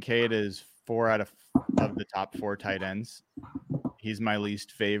have Kincaid as 4 out of the top 4 tight ends. He's my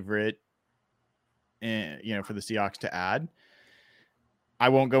least favorite, you know, for the Seahawks to add. I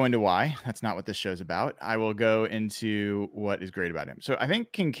won't go into why. That's not what this show's about. I will go into what is great about him. So I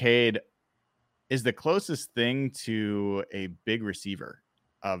think Kincaid is the closest thing to a big receiver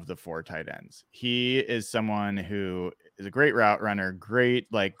of the 4 tight ends. He is someone who is a great route runner, great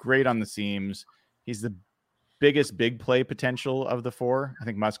on the seams. He's the biggest big play potential of the 4. I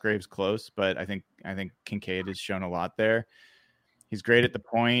think Musgrave's close, but I think Kincaid has shown a lot there. He's great at the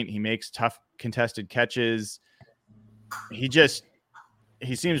point. He makes tough contested catches.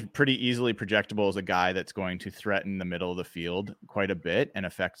 He seems pretty easily projectable as a guy that's going to threaten the middle of the field quite a bit and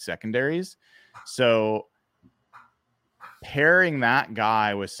affect secondaries. So pairing that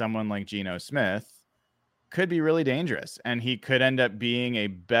guy with someone like Geno Smith could be really dangerous. And he could end up being a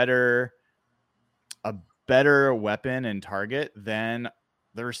better weapon and target than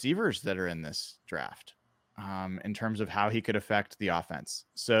the receivers that are in this draft in terms of how he could affect the offense.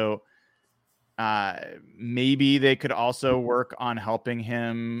 So maybe they could also work on helping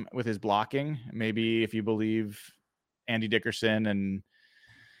him with his blocking. Maybe if you believe Andy Dickerson and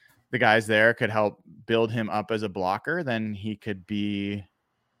the guys there could help build him up as a blocker, then he could be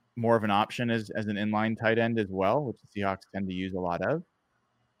more of an option as an inline tight end as well, which the Seahawks tend to use a lot of.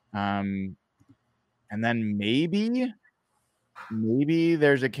 And then maybe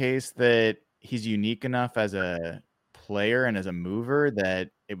there's a case that he's unique enough as a player and as a mover that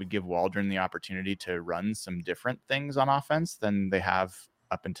it would give Waldron the opportunity to run some different things on offense than they have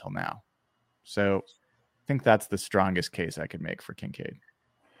up until now. So I think that's the strongest case I could make for Kincaid.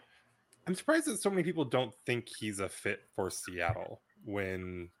 I'm surprised that so many people don't think he's a fit for Seattle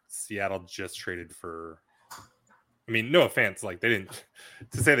when Seattle just traded for. I mean, no offense, like they didn't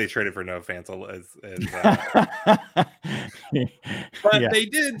to say they traded for Noah Fant but they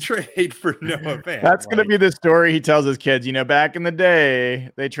did trade for Noah Fant. That's going to be the story he tells his kids. You know, back in the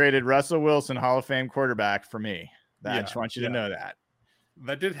day, they traded Russell Wilson, Hall of Fame quarterback, for me. I just want you to know that.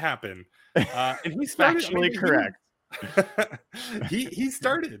 That did happen. And he started, factually correct. He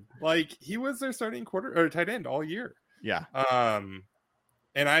started like he was their starting quarter or tight end all year. Yeah.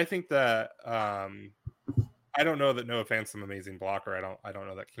 And I think that I don't know that Noah Fant's an amazing blocker. I don't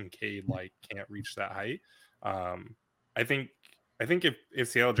know that Kincaid like can't reach that height. I think if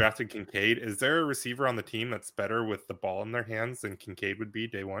Seattle drafted Kincaid, is there a receiver on the team that's better with the ball in their hands than Kincaid would be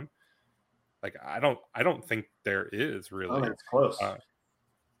day one? Like I don't think there is really. I think it's close.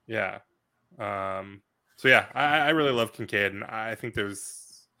 Yeah. So yeah, I really love Kincaid, and I think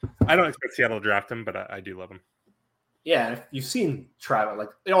I don't expect Seattle to draft him, but I do love him. Yeah, if you've seen Travis, like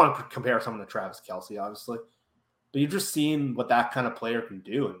you don't want to compare someone to Travis Kelce, obviously, but you've just seen what that kind of player can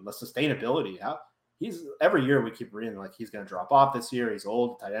do and the sustainability. How he's every year we keep reading like he's going to drop off this year. He's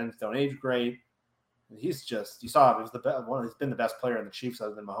old, tight ends don't age great. And he's just, you saw it was he's been the best player in the Chiefs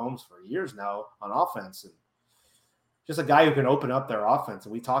other than Mahomes for years now on offense, and just a guy who can open up their offense.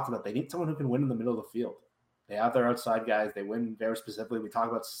 And we talked about they need someone who can win in the middle of the field. They have their outside guys. They win very specifically. We talk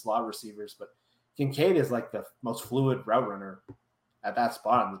about slot receivers, but Kincaid is like the most fluid route runner at that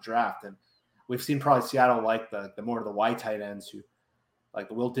spot in the draft. And we've seen probably Seattle like the more of the Y tight ends who like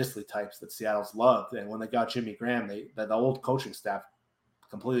the Will Dissly types that Seattle's loved. And when they got Jimmy Graham, the old coaching staff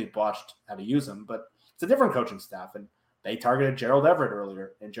completely botched how to use him, but it's a different coaching staff. And they targeted Gerald Everett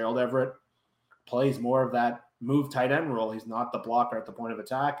earlier, and Gerald Everett plays more of that move tight end role. He's not the blocker at the point of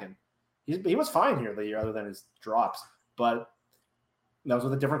attack. And he was fine here the year other than his drops, but that was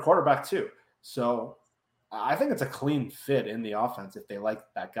with a different quarterback too. So I think it's a clean fit in the offense if they like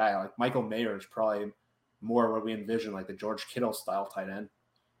that guy. Like Michael Mayer is probably more what we envision, like the George Kittle style tight end.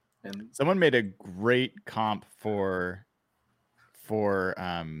 And someone made a great comp for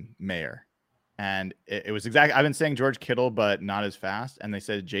Mayer, and it was exactly, I've been saying George Kittle, but not as fast. And they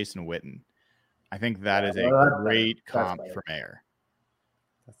said Jason Witten. I think that is a great comp for Mayer.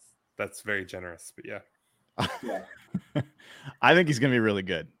 That's very generous, but yeah. I think he's going to be really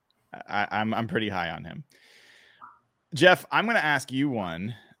good. I'm pretty high on him. Jeff, I'm going to ask you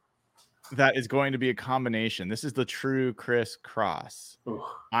one that is going to be a combination. This is the true crisscross.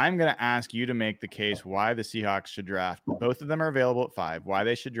 I'm going to ask you to make the case why the Seahawks should draft. Both of them are available at 5. Why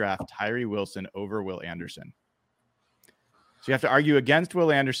they should draft Tyree Wilson over Will Anderson. So you have to argue against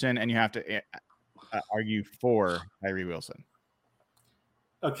Will Anderson, and you have to argue for Tyree Wilson.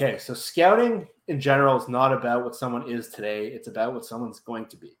 Okay, so scouting in general is not about what someone is today. It's about what someone's going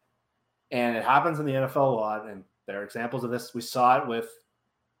to be. And it happens in the NFL a lot, and there are examples of this. We saw it with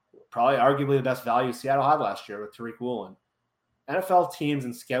probably arguably the best value Seattle had last year with Tariq Woolen. NFL teams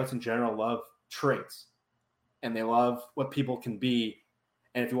and scouts in general love traits, and they love what people can be.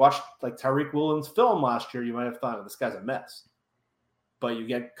 And if you watch like Tariq Woolen's film last year, you might have thought, oh, this guy's a mess. But you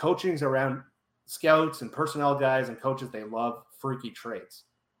get coachings around scouts and personnel guys and coaches, they love freaky traits.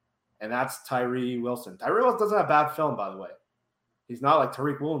 And that's Tyree Wilson. Tyree Wilson doesn't have bad film, by the way. He's not like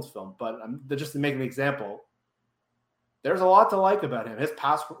Tariq Woolen's film, but just to make an example, there's a lot to like about him. His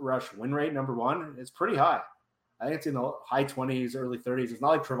pass rush win rate, number one, is pretty high. I think it's in the high 20s, early 30s. It's not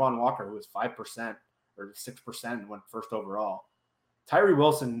like Trevon Walker, who was 5% or 6% and went first overall. Tyree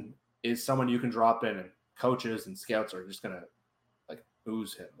Wilson is someone you can drop in, and coaches and scouts are just going to like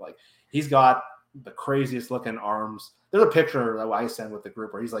ooze him. Like he's got the craziest looking arms. There's a picture that I send with the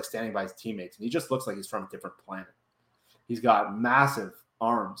group where he's like standing by his teammates, and he just looks like he's from a different planet. He's got massive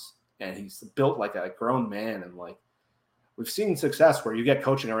arms, and he's built like a grown man. And like we've seen success where you get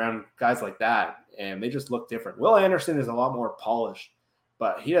coaching around guys like that, and they just look different. Will Anderson is a lot more polished,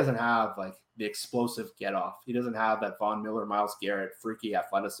 but he doesn't have like the explosive get off. He doesn't have that Von Miller, Myles Garrett freaky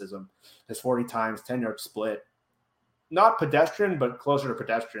athleticism. His 40 times 10-yard split, not pedestrian, but closer to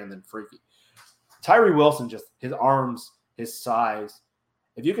pedestrian than freaky. Tyree Wilson, just his arms, his size,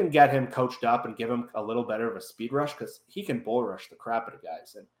 if you can get him coached up and give him a little better of a speed rush, because he can bull rush the crap out of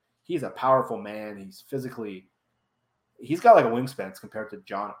guys. And he's a powerful man. He's got like a wingspan compared to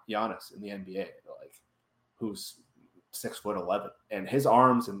Giannis in the NBA, like who's 6'11", and his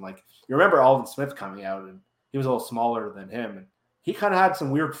arms, and like you remember Alvin Smith coming out, and he was a little smaller than him, and he kind of had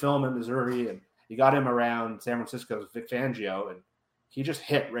some weird film in Missouri, and you got him around San Francisco's Vic Fangio, and he just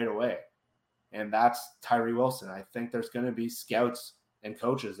hit right away. And that's Tyree Wilson. I think there's going to be scouts and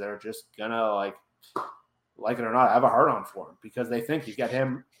coaches that are just gonna like it or not, have a hard on for him because they think you get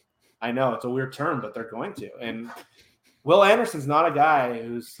him. I know it's a weird term, but they're going to. And Will Anderson's not a guy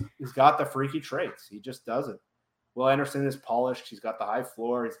who's got the freaky traits. He just doesn't. Will Anderson is polished. He's got the high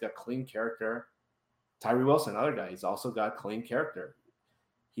floor. He's got clean character. Tyree Wilson, another guy, he's also got clean character.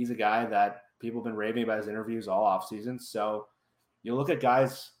 He's a guy that people have been raving about his interviews all offseason. So you look at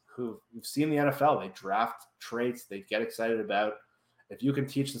guys who you've seen in the NFL, they draft traits they get excited about. If you can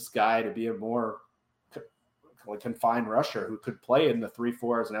teach this guy to be a more confined rusher who could play in the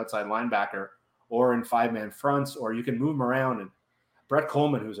 3-4 as an outside linebacker or in 5-man fronts, or you can move him around. And Brett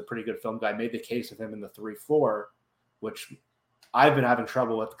Coleman, who's a pretty good film guy, made the case of him in the 3-4, which I've been having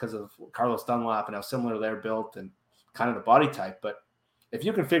trouble with because of Carlos Dunlap and how similar they're built and kind of the body type. But if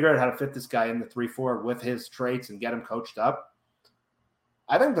you can figure out how to fit this guy in the 3-4 with his traits and get him coached up,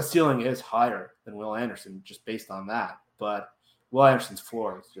 I think the ceiling is higher than Will Anderson just based on that. But Will Anderson's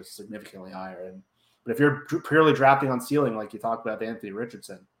floor is just significantly higher. But if you're purely drafting on ceiling, like you talked about Anthony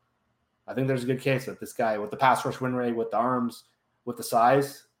Richardson, I think there's a good case that this guy with the pass rush win rate, with the arms, with the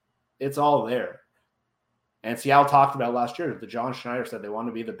size, it's all there. And Seattle talked about last year. The John Schneider said they want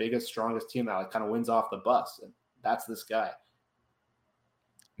to be the biggest, strongest team that like kind of wins off the bus, and that's this guy.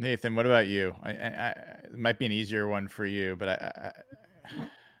 Nathan, what about you? It might be an easier one for you, but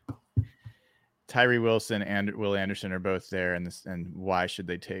Tyree Wilson and Will Anderson are both there, and why should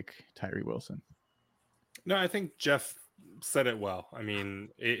they take Tyree Wilson? No, I think Jeff said it well. I mean,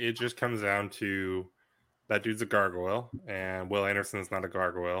 it just comes down to that dude's a gargoyle, and Will Anderson is not a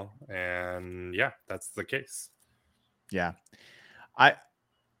gargoyle, and yeah, that's the case. Yeah,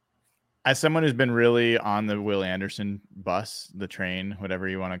 as someone who's been really on the Will Anderson bus, the train, whatever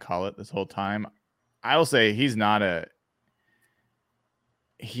you want to call it, this whole time, I will say he's not a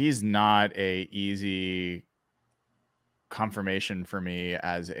easy confirmation for me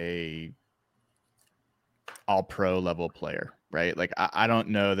as a all pro level player, right? Like I don't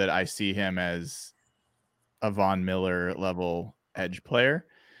know that I see him as a Von Miller level edge player.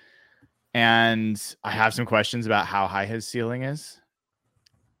 And I have some questions about how high his ceiling is.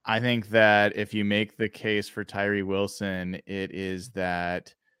 I think that if you make the case for Tyree Wilson, it is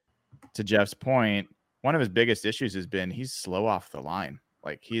that, to Jeff's point, one of his biggest issues has been he's slow off the line.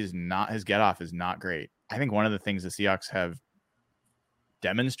 Like his get off is not great. I think one of the things the Seahawks have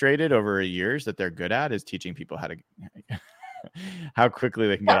demonstrated over the years that they're good at is teaching people how quickly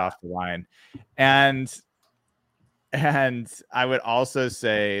they can get off the line. And I would also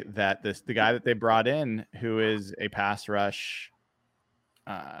say that the guy that they brought in, who is a pass rush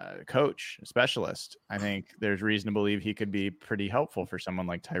coach, a specialist, I think there's reason to believe he could be pretty helpful for someone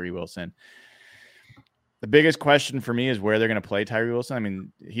like Tyree Wilson. The biggest question for me is where they're going to play Tyree Wilson. I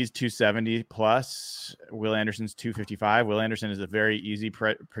mean, he's 270 plus. Will Anderson's 255. Will Anderson is a very easy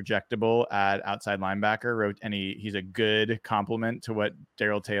projectable at outside linebacker, and he's a good complement to what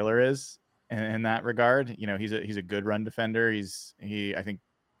Darrell Taylor is in that regard. You know, he's a good run defender. He I think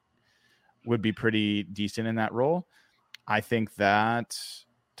would be pretty decent in that role. I think that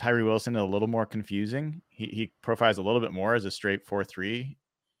Tyree Wilson is a little more confusing. He profiles a little bit more as a straight 4-3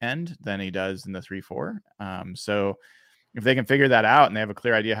 end than he does in the 3-4. So if they can figure that out and they have a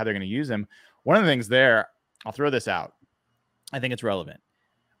clear idea how they're going to use him, one of the things there, I'll throw this out. I think it's relevant.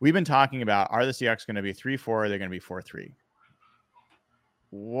 We've been talking about, are the Seahawks going to be 3-4 or are they going to be 4-3?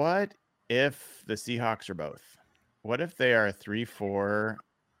 What if the Seahawks are both? What if they are 3-4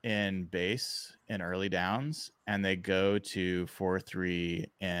 in base in early downs and they go to 4-3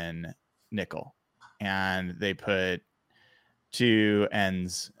 in nickel and they put two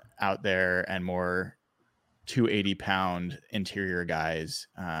ends out there and more 280-pound interior guys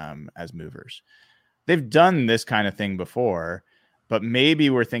as movers? They've done this kind of thing before, but maybe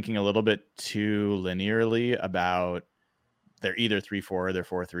we're thinking a little bit too linearly about they're either 3-4 or they're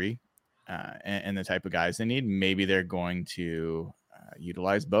 4-3 and the type of guys they need. Maybe they're going to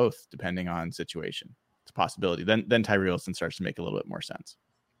utilize both depending on situation. It's a possibility. Then Tyree Wilson starts to make a little bit more sense.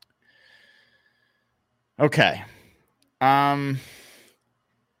 Okay.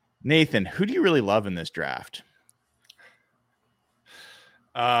 Nathan, who do you really love in this draft?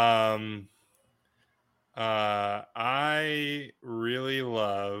 I really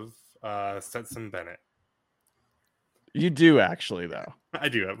love Stetson Bennett. You do actually, though. I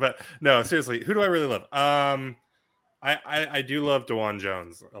do, but no, seriously, who do I really love? I do love DeJuan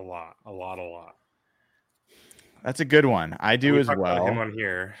Jones a lot. That's a good one. I do as talked about him well. on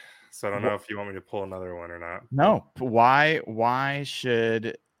here, so I don't know if you want me to pull another one or not. No. Why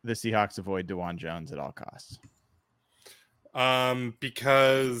should the Seahawks avoid DeJuan Jones at all costs?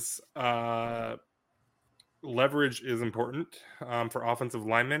 Because leverage is important for offensive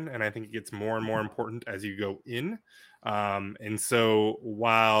linemen, and I think it gets more and more important as you go in. And so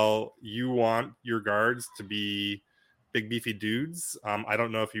while you want your guards to be big beefy dudes, I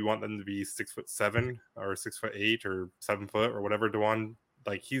don't know if you want them to be 6'7" or 6'8" or 7 foot or whatever. DeJuan,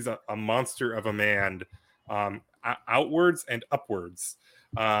 like, he's a monster of a man, outwards and upwards.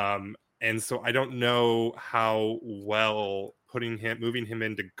 And so I don't know how well moving him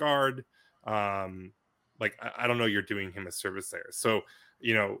into guard, like, I don't know, you're doing him a service there. So,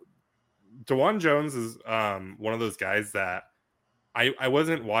 DeJuan Jones is one of those guys that I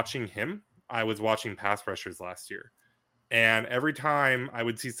wasn't watching him. I was watching pass rushers last year. And every time I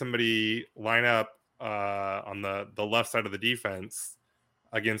would see somebody line up on the left side of the defense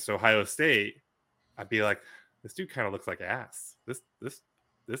against Ohio State, I'd be like, this dude kind of looks like ass. This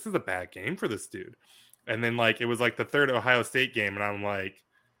is a bad game for this dude. And then, like, it was like the third Ohio State game, and I'm like,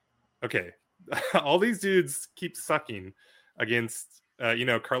 okay, all these dudes keep sucking against,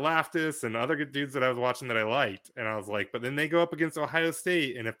 Karlaftis and other good dudes that I was watching that I liked. And I was like, but then they go up against Ohio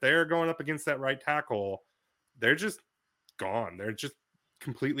State, and if they're going up against that right tackle, they're just gone. They're just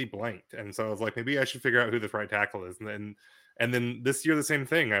completely blanked. And so I was like, maybe I should figure out who this right tackle is. And then this year, the same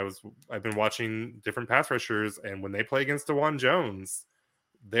thing. I've been watching different pass rushers, and when they play against DeJuan Jones,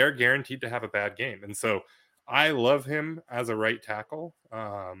 they're guaranteed to have a bad game. And so I love him as a right tackle,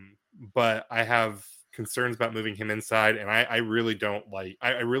 but I have concerns about moving him inside, and I really don't like.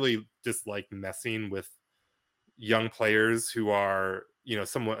 I really dislike messing with young players who are,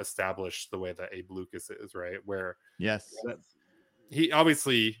 somewhat established the way that Abe Lucas is, right? Where yes, he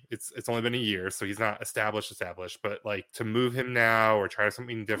obviously it's only been a year, so he's not established, but like, to move him now or try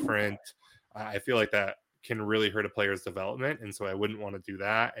something different, I feel like that can really hurt a player's development, and so I wouldn't want to do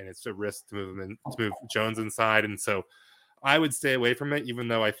that, and it's a risk to move Jones inside, and so I would stay away from it, even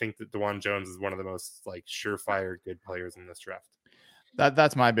though I think that DeJuan Jones is one of the most, like, surefire good players in this draft.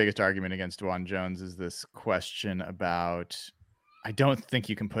 That's my biggest argument against DeJuan Jones, is this question about, I don't think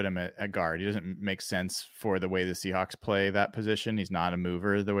you can put him at guard. He doesn't make sense for the way the Seahawks play that position. He's not a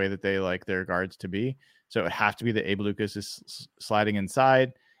mover the way that they like their guards to be. So it would have to be that Abe Lucas is sliding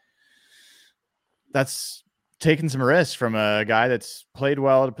inside. That's taking some risks from a guy that's played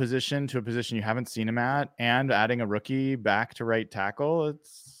well at a position to a position you haven't seen him at, and adding a rookie back to right tackle.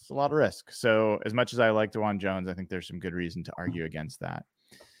 It's a lot of risk. So as much as I like DeJuan Jones, I think there's some good reason to argue against that.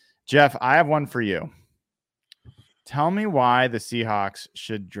 Jeff, I have one for you. Tell me why the Seahawks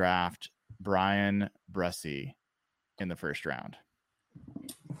should draft Brian Bresee in the first round.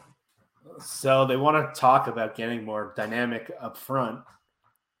 So they want to talk about getting more dynamic up front.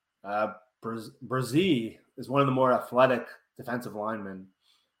 Bresee is one of the more athletic defensive linemen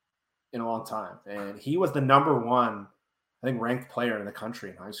in a long time. And he was the number one, I think, ranked player in the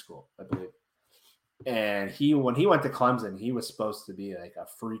country in high school, I believe. And when he went to Clemson, he was supposed to be like a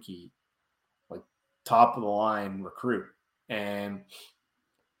freaky, like, top of the line recruit. And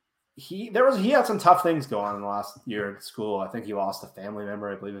he had some tough things going on in the last year at school. I think he lost a family member.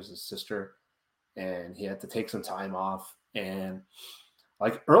 I believe it was his sister. And he had to take some time off. And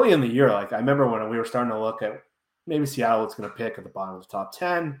like, early in the year, like, I remember when we were starting to look at maybe Seattle was going to pick at the bottom of the top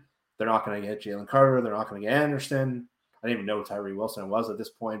 10. They're not going to get Jalen Carter. They're not going to get Anderson. I didn't even know who Tyree Wilson was at this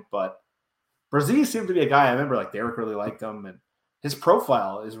point. But Bresee seemed to be a guy, I remember, like, Derek really liked him. And his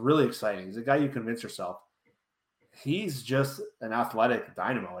profile is really exciting. He's a guy you convince yourself. He's just an athletic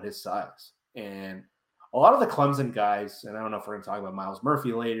dynamo at his size. And a lot of the Clemson guys, and I don't know if we're going to talk about Miles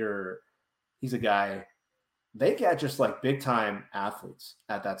Murphy later, he's a guy, they get just like big time athletes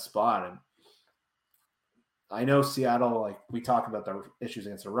at that spot. And I know Seattle, like, we talk about the issues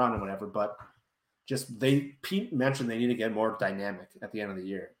against the run and whatever, but just Pete mentioned they need to get more dynamic at the end of the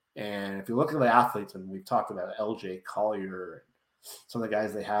year. And if you look at the athletes, and we've talked about LJ Collier, and some of the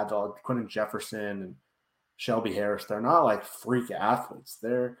guys they had, Quentin Jefferson and Shelby Harris, they're not like freak athletes.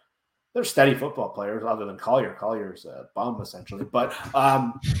 They're steady football players, other than Collier. Collier's a bum, essentially. But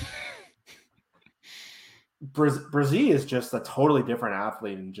Bresee is just a totally different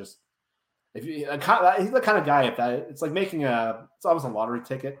athlete, and just he's the kind of guy, it's like it's almost a lottery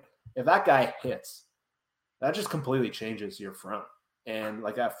ticket. If that guy hits, that just completely changes your front. and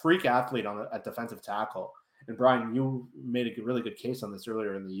like a freak athlete at defensive tackle. And Brian, you made a really good case on this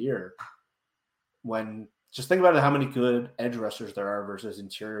earlier in the year. When just think about how many good edge rushers there are versus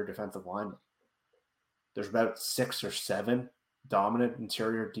interior defensive linemen. There's about 6 or 7 dominant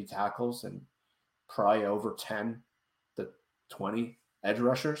interior D tackles and probably over 10 to 20 edge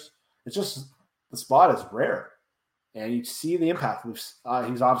rushers. It's just the spot is rare. And you see the impact. He's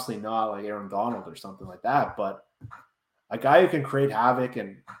obviously not like Aaron Donald or something like that, but a guy who can create havoc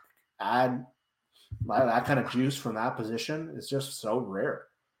and add that kind of juice from that position is just so rare.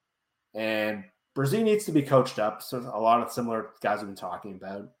 And Brzee needs to be coached up. So a lot of similar guys we've been talking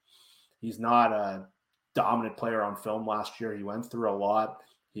about. He's not a dominant player on film last year. He went through a lot.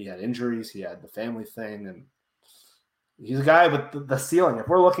 He had injuries. He had the family thing. And he's a guy with the ceiling. If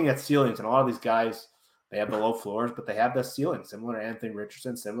we're looking at ceilings, and a lot of these guys, they have the low floors, but they have the ceiling, similar to Anthony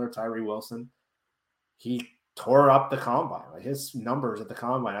Richardson, similar to Tyree Wilson. He tore up the combine. Like his numbers at the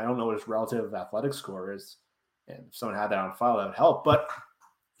combine, I don't know what his relative athletic score is. And if someone had that on file, that would help. But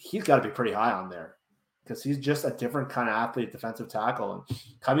he's got to be pretty high on there because he's just a different kind of athlete, defensive tackle. And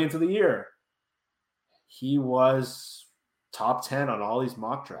coming into the year, he was top 10 on all these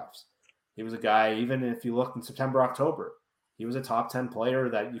mock drafts. He was a guy, even if you look in September, October, he was a top 10 player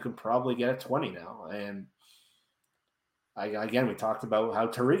that you can probably get at 20 now. And again, we talked about how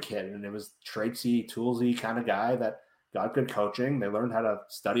Tariq hit, and it was traitsy, toolsy kind of guy that got good coaching. They learned how to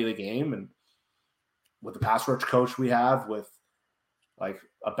study the game. And with the pass rush coach we have, with like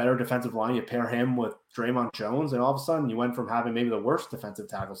a better defensive line, you pair him with Draymond Jones, and all of a sudden you went from having maybe the worst defensive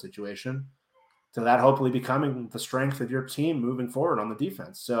tackle situation to that hopefully becoming the strength of your team moving forward on the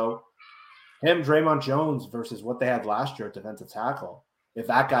defense. So him, Draymond Jones versus what they had last year at defensive tackle, if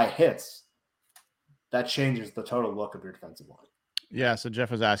that guy hits, that changes the total look of your defensive line. Yeah, so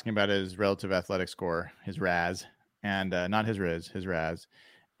Jeff was asking about his relative athletic score, his RAS, and not his RIS, his RAS.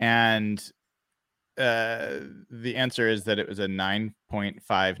 And the answer is that it was a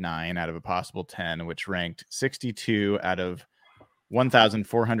 9.59 out of a possible 10, which ranked 62 out of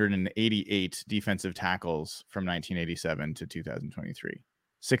 1,488 defensive tackles from 1987 to 2023.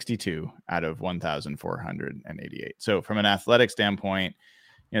 62 out of 1,488. So from an athletic standpoint,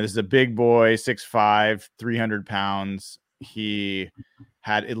 this is a big boy, 6'5", 300 pounds. He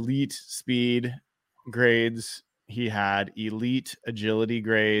had elite speed grades. He had elite agility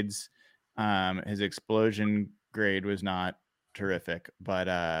grades. His explosion grade was not terrific,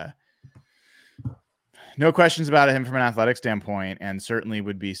 but no questions about him from an athletic standpoint, and certainly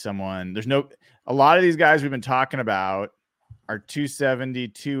would be someone. A lot of these guys we've been talking about are 270,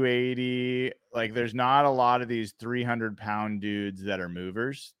 280. Like there's not a lot of these 300-pound dudes that are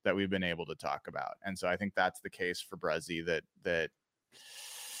movers that we've been able to talk about. And so I think that's the case for Brzee, that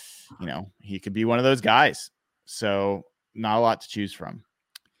he could be one of those guys. So not a lot to choose from.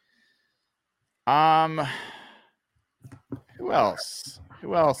 Who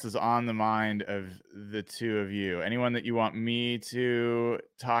else is on the mind of the two of you? Anyone that you want me to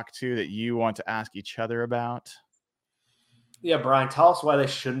talk to, that you want to ask each other about? Yeah, Brian, tell us why they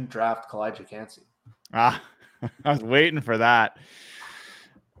shouldn't draft Kalijah Cansey. I was waiting for that.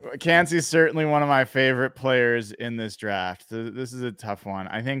 Cansey's certainly one of my favorite players in this draft. This is a tough one.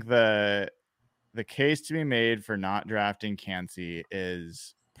 I think the case to be made for not drafting Cansey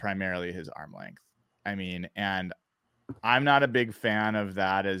is primarily his arm length. I mean, and I'm not a big fan of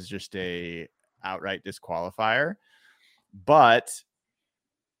that as just a outright disqualifier, but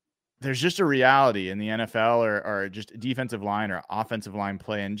there's just a reality in the NFL or just defensive line or offensive line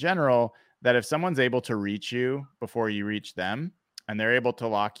play in general, that if someone's able to reach you before you reach them and they're able to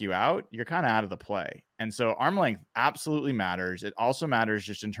lock you out, you're kind of out of the play. And so arm length absolutely matters. It also matters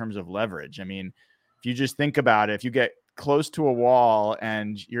just in terms of leverage. I mean, if you just think about it, if you get close to a wall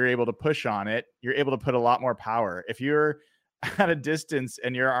and you're able to push on it, you're able to put a lot more power. If you're at a distance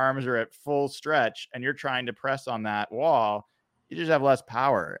and your arms are at full stretch and you're trying to press on that wall, you just have less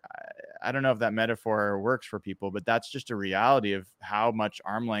power. I don't know if that metaphor works for people, but that's just a reality of how much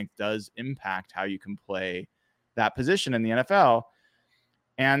arm length does impact how you can play that position in the NFL.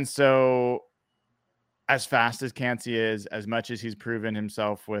 And so as fast as Cansey is, as much as he's proven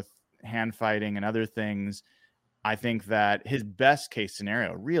himself with hand fighting and other things, I think that his best case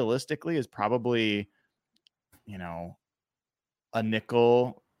scenario realistically is probably, a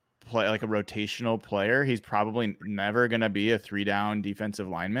nickel play, like a rotational player. He's probably never going to be a 3-down defensive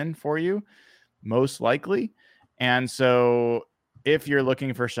lineman for you, most likely. And so if you're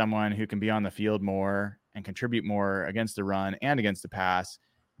looking for someone who can be on the field more and contribute more against the run and against the pass,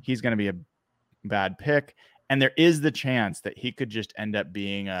 he's going to be a bad pick. And there is the chance that he could just end up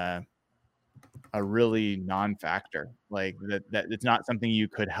being a a really non-factor. Like that it's not something you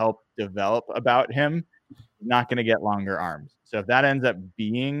could help develop about him. He's not going to get longer arms. So if that ends up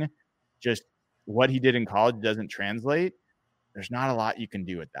being just what he did in college doesn't translate, there's not a lot you can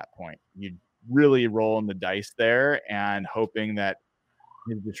do at that point. You really rolling the dice there and hoping that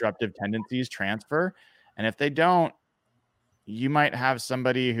his disruptive tendencies transfer. And if they don't, you might have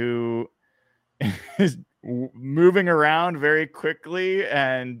somebody who is moving around very quickly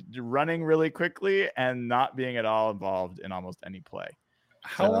and running really quickly and not being at all involved in almost any play.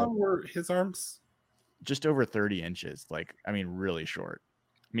 How long were his arms? Just over 30 inches. Like, I mean, really short.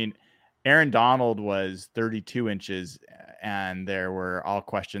 I mean, Aaron Donald was 32 inches and there were all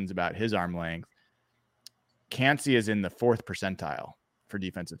questions about his arm length. Cansey is in the 4th percentile for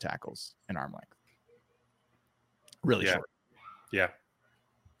defensive tackles in arm length. Really short. Yeah.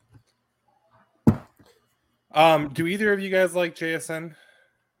 Do either of you guys like JSN?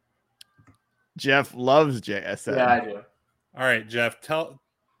 Jeff loves JSN. Yeah, I do. All right, Jeff,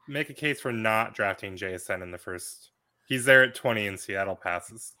 make a case for not drafting JSN in the first. He's there at 20 in Seattle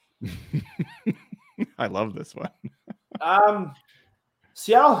passes. I love this one.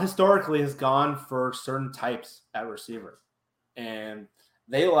 Seattle historically has gone for certain types at receiver, and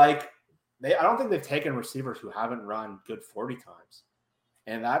I don't think they've taken receivers who haven't run good 40 times.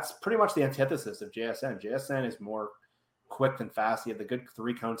 And that's pretty much the antithesis of JSN. JSN is more quick than fast. He had the good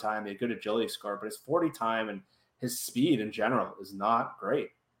 3-cone time, he had good agility score, but his 40 time and his speed in general is not great.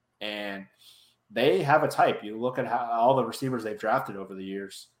 And they have a type. You look at how all the receivers they've drafted over the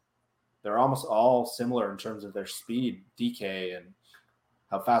years, they're almost all similar in terms of their speed, DK, and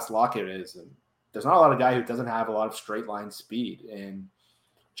how fast Lockett is. And there's not a lot of guy who doesn't have a lot of straight line speed. And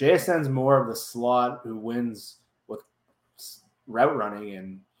JSN's more of the slot who wins with route running.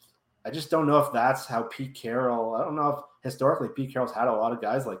 And I just don't know if that's how Pete Carroll, I don't know if historically Pete Carroll's had a lot of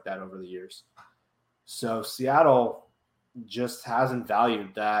guys like that over the years. So Seattle just hasn't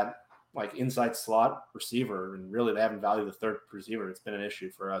valued that like inside slot receiver. And really they haven't valued the third receiver. It's been an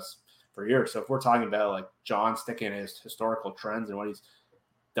issue for us for years. So if we're talking about like John sticking his historical trends and what he's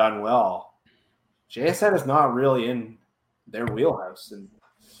done well, JSN is not really in their wheelhouse. And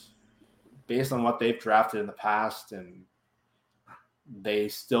based on what they've drafted in the past, and they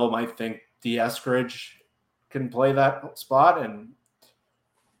still might think D. Eskridge can play that spot. And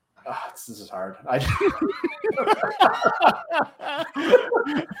this is hard.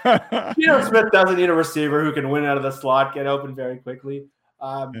 Geno Smith doesn't need a receiver who can win out of the slot, get open very quickly.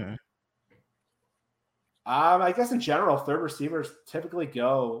 I guess in general, third receivers typically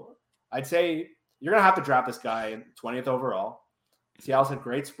go. I'd say you're gonna have to draft this guy 20th overall. Seattle's had a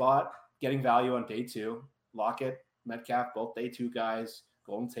great spot, getting value on day 2. Lockett, Metcalf, both day 2 guys.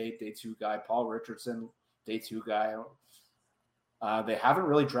 Golden Tate, day 2 guy. Paul Richardson, day 2 guy. They haven't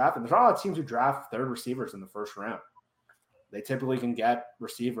really drafted. There's not a lot of teams who draft third receivers in the first round. They typically can get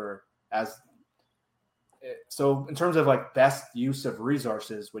receiver as. So in terms of like best use of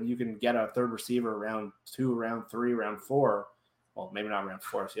resources, when you can get a third receiver round 2, round 3, round 4, well, maybe not round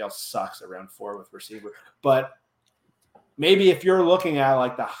 4. Seattle sucks at round 4 with receiver, but maybe if you're looking at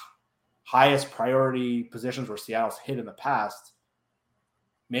like the highest priority positions where Seattle's hit in the past,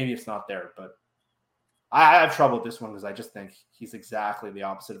 maybe it's not there. But I have trouble with this one because I just think he's exactly the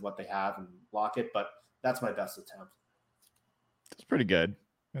opposite of what they have in Lockett. But that's my best attempt. That's pretty good.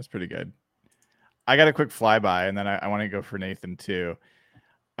 I got a quick flyby, and then I want to go for Nathan too.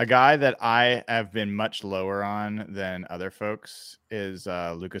 A guy that I have been much lower on than other folks is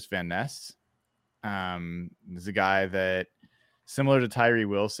Lucas Van Ness. This is a guy that, similar to Tyree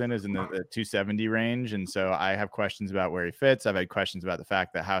Wilson, is in the 270 range, and so I have questions about where he fits. I've had questions about the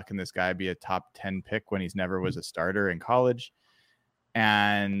fact that how can this guy be a top 10 pick when he's never was a starter in college?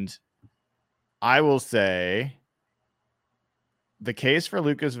 And I will say the case for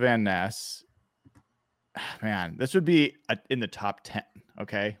Lucas Van Ness, man, this would be in the top 10.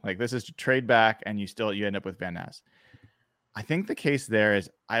 Okay. Like this is to trade back and you end up with Van Ness. I think the case there is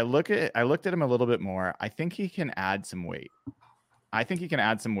I looked at him a little bit more. I think he can add some weight.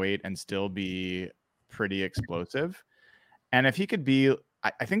 And still be pretty explosive. And if he could be,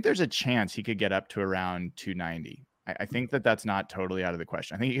 I think there's a chance he could get up to around 290. I think that's not totally out of the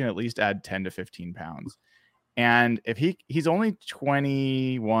question. I think he can at least add 10 to 15 pounds. And if he's only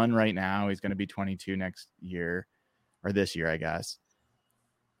 21 right now, he's going to be 22 next year or this year, I guess.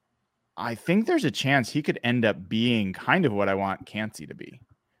 I think there's a chance he could end up being kind of what I want Cansey to be,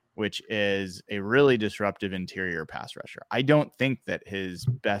 which is a really disruptive interior pass rusher. I don't think that his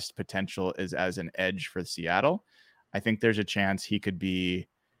best potential is as an edge for Seattle. I think there's a chance he could be,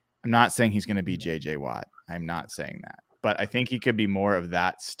 I'm not saying he's going to be JJ Watt. I'm not saying that, but I think he could be more of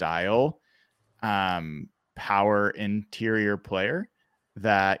that style power interior player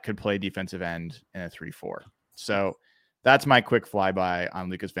that could play defensive end in a 3-4. So that's my quick flyby on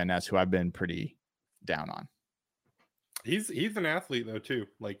Lucas Van Ness, who I've been pretty down on. He's an athlete though too.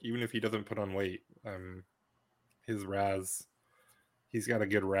 Like even if he doesn't put on weight, his RAS, he's got a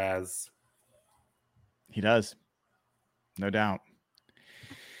good RAS. He does, no doubt.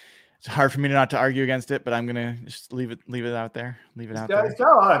 It's hard for me not to argue against it, but I'm gonna just leave it out there. Leave it out there. He's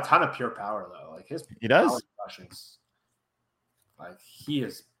got a ton of pure power though. Like he does. Rushing's, like he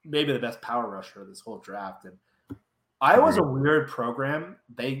is maybe the best power rusher of this whole draft. And Iowa's a weird program.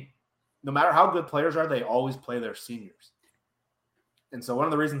 They, no matter how good players are, they always play their seniors. And so one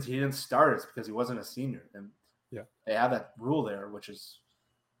of the reasons he didn't start is because he wasn't a senior. And they have that rule there, which is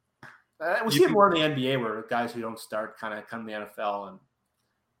we see it more in the NBA where guys who don't start kind of come to the NFL and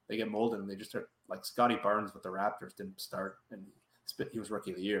they get molded and they just start, like Scotty Barnes with the Raptors didn't start and he was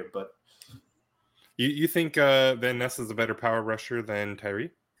rookie of the year. But you think Van Ness is a better power rusher than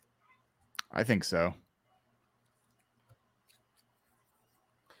Tyree? I think so.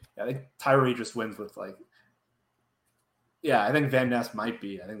 Yeah, I think Tyree just wins with I think Van Ness might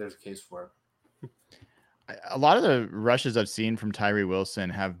be. I think there's a case for it. A lot of the rushes I've seen from Tyree Wilson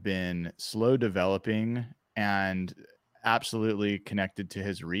have been slow developing and absolutely connected to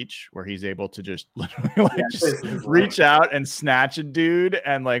his reach, where he's able to just literally reach out and snatch a dude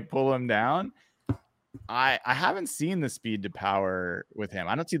and like pull him down. I haven't seen the speed to power with him.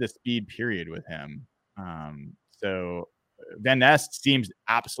 I don't see the speed period with him. So Van Ness seems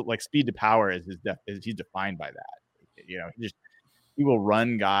absolutely like speed to power is he's defined by that. You know, he will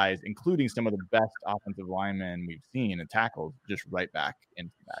run guys, including some of the best offensive linemen we've seen and tackles, just right back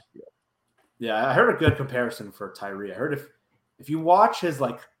into the backfield. Yeah, I heard a good comparison for Tyree. I heard if you watch his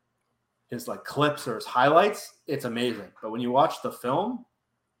clips or his highlights, it's amazing. But when you watch the film,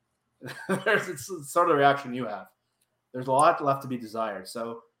 it's sort of the reaction you have. There's a lot left to be desired.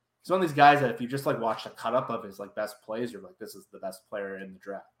 So he's one of these guys that if you just watch a cut up of his best plays, you're like, this is the best player in the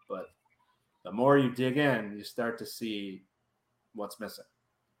draft. But the more you dig in, you start to see what's missing.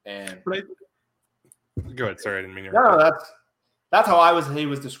 And go ahead. Sorry, I didn't mean to. No, that's how he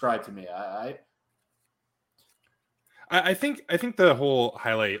was described to me. I think the whole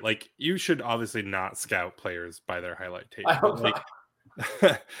highlight, you should obviously not scout players by their highlight tape.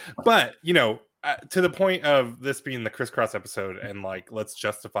 But to the point of this being the Crisscross episode, and let's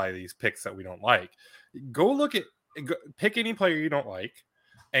justify these picks that we don't like. Pick any player you don't like,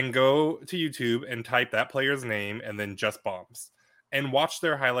 and go to YouTube and type that player's name and then just bombs, and watch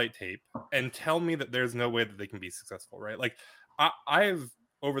their highlight tape, and tell me that there's no way that they can be successful, right? I've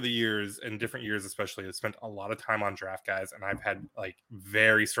over the years and different years, especially, have spent a lot of time on draft guys, and I've had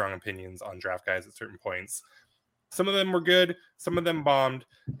very strong opinions on draft guys at certain points. Some of them were good, some of them bombed,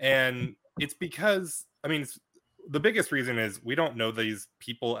 and it's because the biggest reason is we don't know these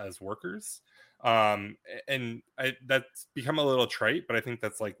people as workers, and that's become a little trite, but I think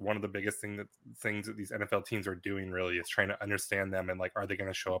that's one of the biggest things that these NFL teams are doing really is trying to understand them and are they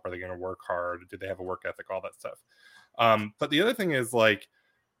going to show up, are they going to work hard, do they have a work ethic, all that stuff. But the other thing is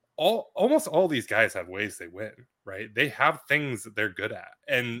almost all these guys have ways they win, right? They have things that they're good at.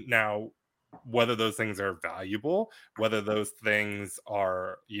 And now whether those things are valuable, whether those things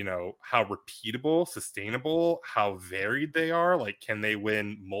are, how repeatable, sustainable, how varied they are, can they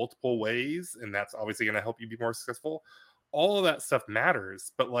win multiple ways? And that's obviously going to help you be more successful. All of that stuff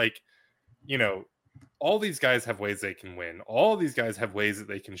matters. But all these guys have ways they can win. All these guys have ways that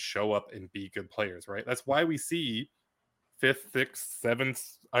they can show up and be good players, right? That's why we see 5th, 6th,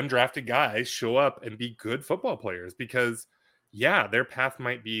 7th undrafted guys show up and be good football players because, their path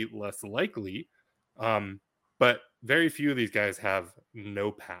might be less likely, but very few of these guys have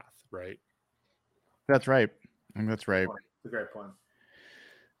no path, right? That's right. I think that's right. That's a great point.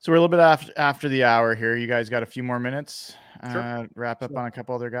 So we're a little bit after the hour here. You guys got a few more minutes. Sure. Wrap up on a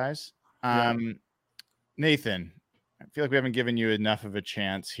couple other guys. Nathan, I feel like we haven't given you enough of a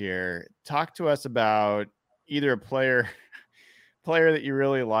chance here. Talk to us about either a player that you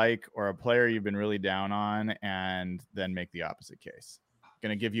really like or a player you've been really down on, and then make the opposite case. Going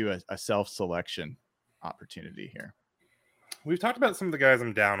to give you a self-selection opportunity here. We've talked about some of the guys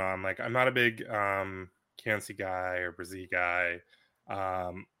I'm down on. I'm not a big Kansas guy or Brazil guy.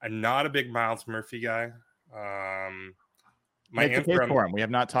 I'm not a big Miles Murphy guy. Make the case for him. We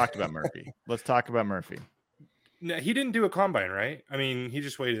have not talked about Murphy. Let's talk about Murphy. No, he didn't do a combine, right? He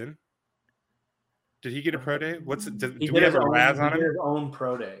just weighed in. Did he get a pro day? Do we have a RAS on him? He did his own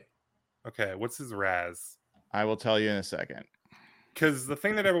pro day. Okay, what's his RAS? I will tell you in a second. Because the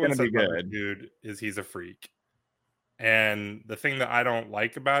thing that everyone says about the dude is he's a freak. And the thing that I don't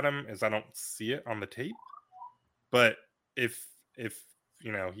like about him is I don't see it on the tape. But if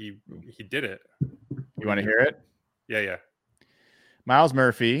he did it. You want to hear it? Yeah. Miles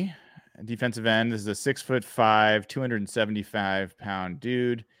Murphy, defensive end, this is a 6'5", 275-pound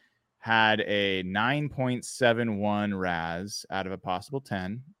dude. Had a 9.71 RAS out of a possible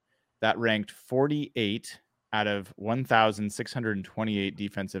 10. That ranked 48 out of 1,628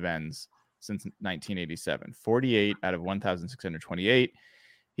 defensive ends since 1987. 48 out of 1,628.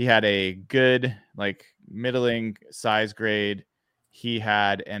 He had a good, like, middling size grade. He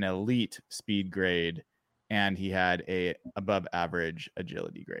had an elite speed grade, and he had a above average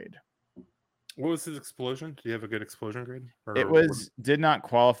agility grade. What was his explosion? Did he have a good explosion grade? Did not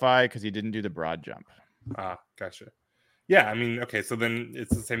qualify because he didn't do the broad jump. Gotcha. Yeah, I mean, okay, so then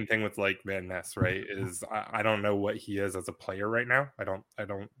it's the same thing with like Van Ness, right? Is I don't know what he is as a player right now. I don't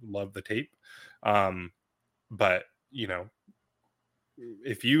love the tape. But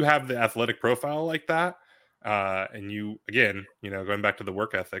if you have the athletic profile like that, and you, again, going back to the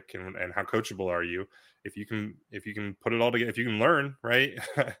work ethic and how coachable are you, if you can put it all together, if you can learn, right,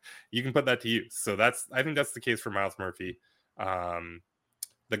 you can put that to use. So I think that's the case for Miles Murphy.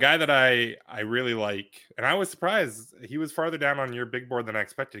 The guy that I really like, and I was surprised he was farther down on your big board than I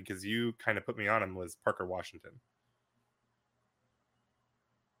expected, because you kind of put me on him, was Parker Washington.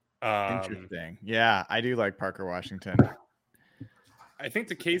 Interesting. Yeah, I do like Parker Washington. I think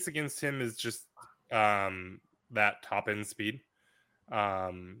the case against him is just that top end speed.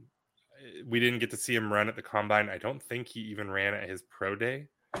 We didn't get to see him run at the combine. I don't think he even ran at his pro day.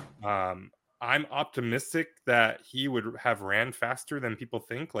 I'm optimistic that he would have ran faster than people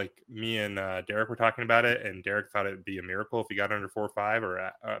think. Like me and Derek were talking about it, and Derek thought it'd be a miracle if he got under 4.5 or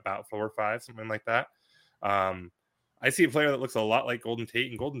at about 4.5, something like that. I see a player that looks a lot like Golden Tate,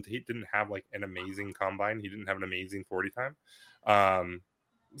 and Golden Tate didn't have like an amazing combine. He didn't have an amazing 40 time.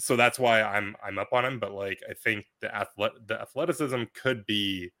 So that's why I'm up on him. But like, I think the athleticism could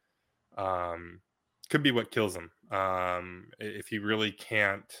be what kills him. If he really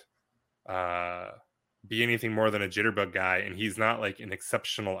can't be anything more than a jitterbug guy, and he's not like an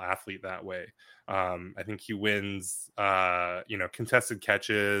exceptional athlete that way. I think he wins contested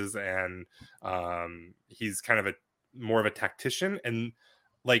catches, and he's kind of more of a tactician, and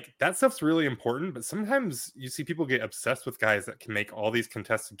like that stuff's really important. But sometimes you see people get obsessed with guys that can make all these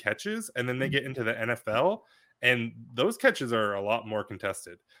contested catches, and then they get into the NFL, and those catches are a lot more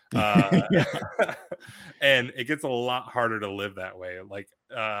contested. And it gets a lot harder to live that way. Like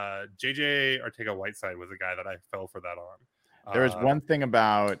JJ Arcega-Whiteside was a guy that I fell for that on. There was one thing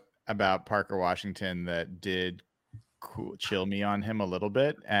about Parker Washington that did chill me on him a little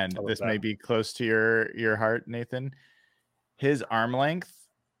bit, and this may be close to your heart, Nathan. His arm length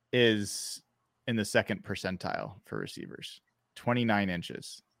is in the second percentile for receivers, 29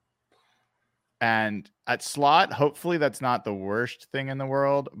 inches. And at slot, hopefully that's not the worst thing in the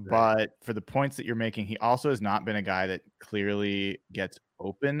world, but for the points that you're making, he also has not been a guy that clearly gets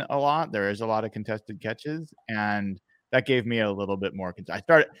open a lot. There is a lot of contested catches, and that gave me a little bit more.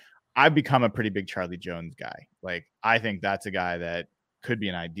 I've become a pretty big Charlie Jones guy. Like, I think that's a guy that could be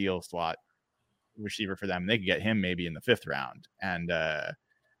an ideal slot receiver for them. They could get him maybe in the 5th round, and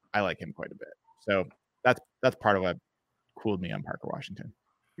I like him quite a bit. So that's part of what cooled me on Parker Washington.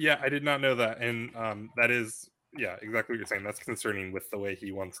 Yeah, I did not know that. And that is, exactly what you're saying. That's concerning with the way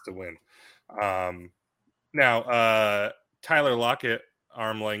he wants to win. Now, Tyler Lockett,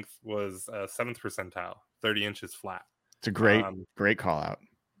 arm length was 7th percentile, 30 inches flat. It's a great call out.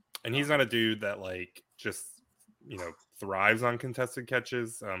 And he's not a dude that like just, thrives on contested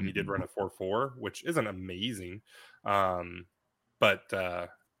catches. He did run a 4.4, which isn't amazing. But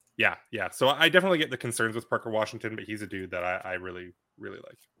so I definitely get the concerns with Parker Washington, but he's a dude that I really, really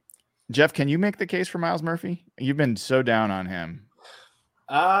like. Jeff, can you make the case for Miles Murphy? You've been so down on him.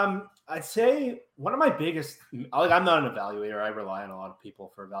 I'd say one of my biggest, I'm not an evaluator. I rely on a lot of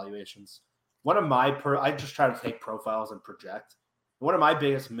people for evaluations. I just try to take profiles and project. One of my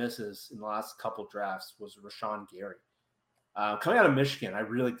biggest misses in the last couple drafts was Rashawn Gary. Coming out of Michigan, I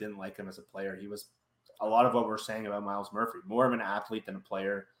really didn't like him as a player. He was a lot of what we're saying about Miles Murphy, more of an athlete than a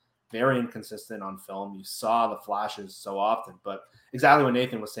player, very inconsistent on film. You saw the flashes so often, but exactly what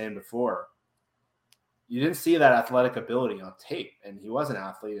Nathan was saying before, you didn't see that athletic ability on tape, and he was an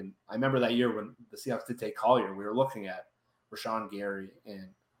athlete. And I remember that year when the Seahawks did take Collier, we were looking at Rashawn Gary, and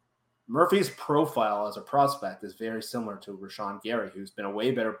Murphy's profile as a prospect is very similar to Rashawn Gary, who's been a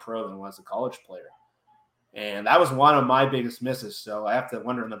way better pro than was a college player. And that was one of my biggest misses. So I have to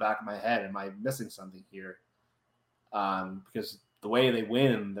wonder in the back of my head, am I missing something here? Because the way they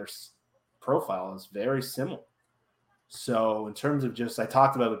win, their profile is very similar. So in terms of just, I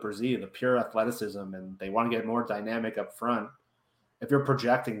talked about with Brazil, the pure athleticism, and they want to get more dynamic up front. If you're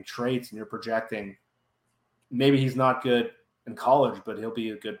projecting traits and you're projecting, maybe he's not good in college, but he'll be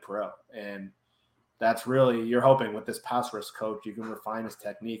a good pro. And that's really, you're hoping with this pass rush coach, you can refine his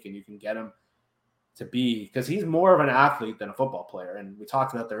technique and you can get him to be, because he's more of an athlete than a football player. And we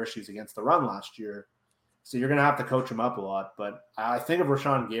talked about their issues against the run last year. So you're going to have to coach him up a lot. But I think of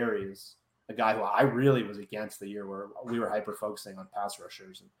Rashawn Gary as a guy who I really was against the year where we were hyper focusing on pass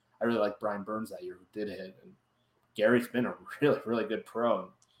rushers. And I really liked Brian Burns that year, who did hit. And Gary's been a really, really good pro. And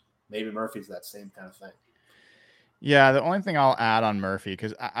maybe Murphy's that same kind of thing. Yeah, the only thing I'll add on Murphy,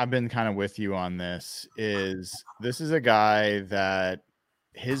 because I've been kind of with you on this is a guy that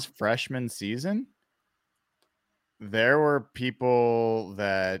his freshman season, there were people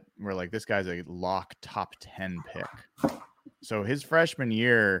that were like, this guy's a lock top 10 pick. So his freshman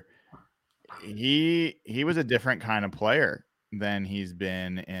year, he was a different kind of player than he's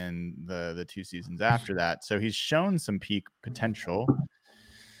been in the 2 seasons after that. So he's shown some peak potential,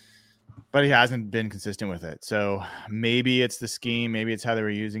 but he hasn't been consistent with it. So maybe it's the scheme, maybe it's how they were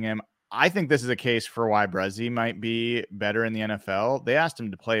using him. I think this is a case for why Breszy might be better in the NFL. They asked him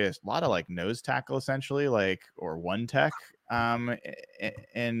to play a lot of like nose tackle, essentially, like, or one tech for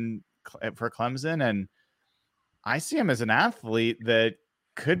Clemson. And I see him as an athlete that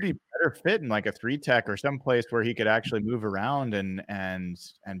could be better fit in like a 3 tech or some place where he could actually move around and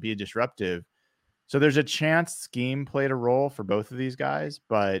be disruptive. So there's a chance scheme played a role for both of these guys,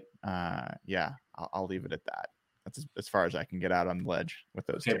 but yeah, I'll leave it at that. That's as far as I can get out on the ledge with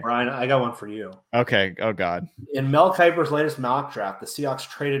those. Okay, two. Brian, I got one for you. Okay. Oh God. In Mel Kiper's latest mock draft, the Seahawks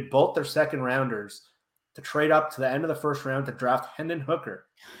traded both their second rounders to trade up to the end of the first round to draft Hendon Hooker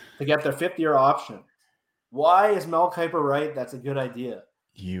to get their 5th-year option. Why is Mel Kiper right? That's a good idea.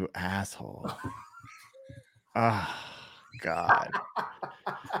 You asshole. Oh God.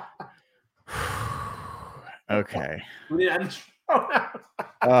 Okay.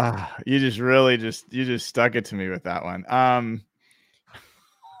 You just stuck it to me with that one.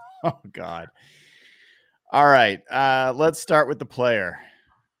 Oh God. All right. Let's start with the player.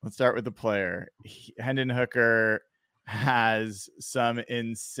 Hendon Hooker has some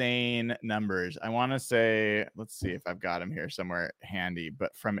insane numbers. I want to say, let's see if I've got him here somewhere handy,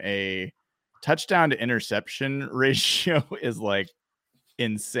 but from a touchdown to interception ratio is like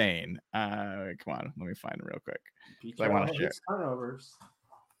insane. Come on, let me find him real quick. I want to share. Turnovers.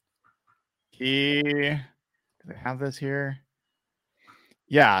 Do they have this here?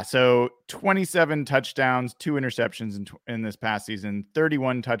 Yeah, so 27 touchdowns, 2 interceptions in this past season,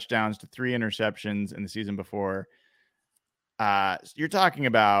 31 touchdowns to 3 interceptions in the season before. You're talking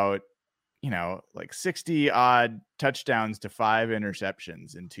about, like 60 odd touchdowns to 5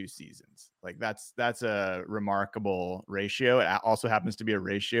 interceptions in 2 seasons. Like that's a remarkable ratio. It also happens to be a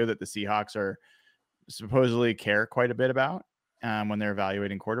ratio that the Seahawks are supposedly care quite a bit about when they're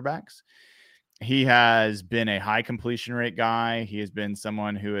evaluating quarterbacks. He has been a high completion rate guy. He has been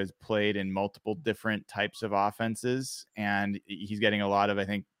someone who has played in multiple different types of offenses, and he's getting a lot of, I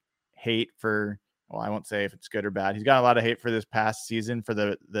think, hate for, well, I won't say if it's good or bad. He's got a lot of hate for this past season for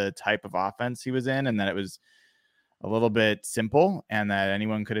the type of offense he was in, and that it was a little bit simple and that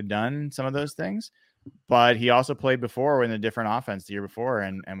anyone could have done some of those things. But he also played before in a different offense the year before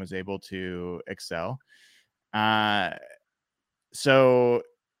and was able to excel. So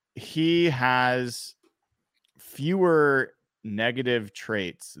he has fewer negative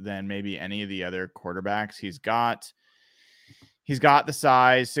traits than maybe any of the other quarterbacks. He's got the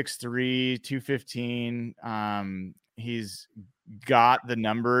size, 6'3", 215. He's got the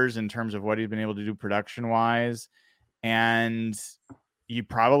numbers in terms of what he's been able to do production wise. And you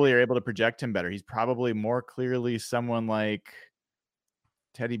probably are able to project him better. He's probably more clearly someone like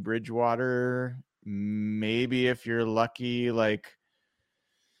Teddy Bridgewater. Maybe if you're lucky, like,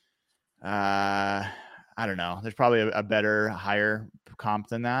 I don't know. There's probably a better, higher comp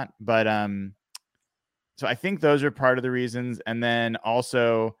than that. But so I think those are part of the reasons. And then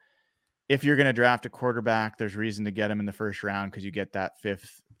also, if you're going to draft a quarterback, there's reason to get him in the first round because you get that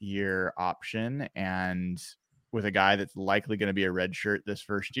 5th-year option. And with a guy that's likely going to be a red shirt this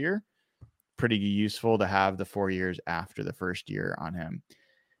first year, pretty useful to have the 4 years after the first year on him.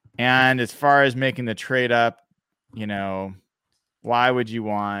 And as far as making the trade up, why would you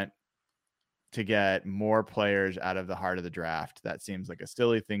want to get more players out of the heart of the draft? That seems like a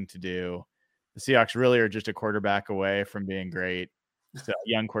silly thing to do. The Seahawks really are just a quarterback away from being great. So a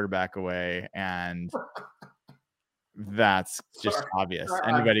young quarterback away, and that's just obvious.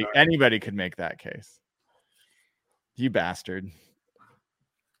 Anybody could make that case. You bastard.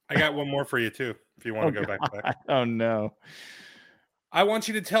 I got one more for you too, if you want to go back to that. Oh no. I want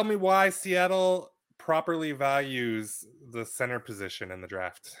you to tell me why Seattle properly values the center position in the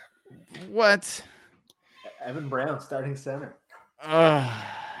draft. What? Evan Brown, starting center.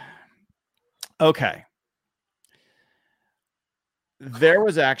 Okay. There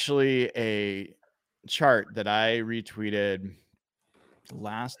was actually a chart that I retweeted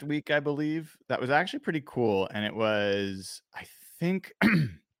last week, I believe, that was actually pretty cool. And it was, I think,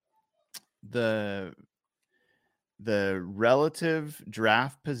 the relative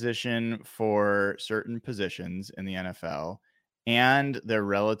draft position for certain positions in the NFL and their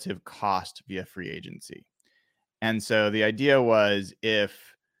relative cost via free agency. And so the idea was,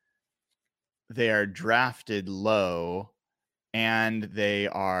 if they are drafted low and they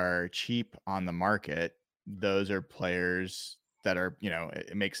are cheap on the market, those are players that are,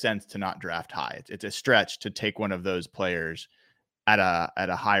 it makes sense to not draft high. It's a stretch to take one of those players at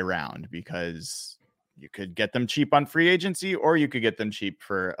a high round, because you could get them cheap on free agency or you could get them cheap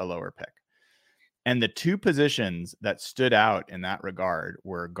for a lower pick. And the two positions that stood out in that regard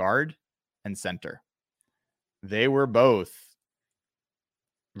were guard and center. They were both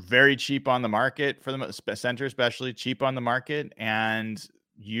very cheap on the market, for the center especially cheap on the market, and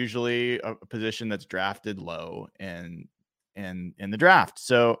usually a position that's drafted low in the draft.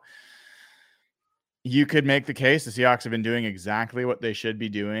 So you could make the case the Seahawks have been doing exactly what they should be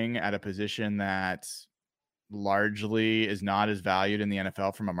doing at a position that largely is not as valued in the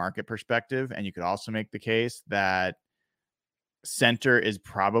NFL from a market perspective. And you could also make the case that center is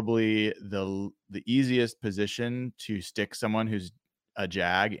probably the easiest position to stick someone who's a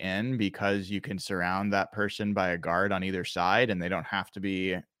jag in, because you can surround that person by a guard on either side and they don't have to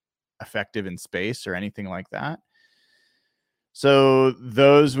be effective in space or anything like that. So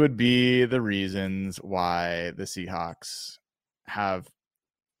those would be the reasons why the Seahawks have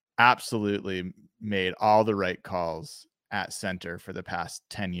absolutely made all the right calls at center for the past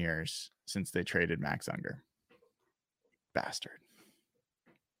 10 years since they traded Max Unger. Bastard.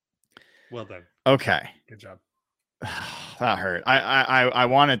 Well done. Okay. Good job. That hurt. I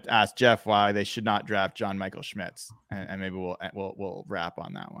want to ask Jeff why they should not draft John Michael Schmitz, and maybe we'll wrap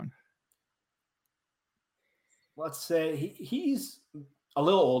on that one. Let's say he's a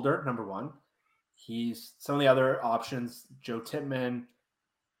little older, number one. He's some of the other options, Joe Tippmann,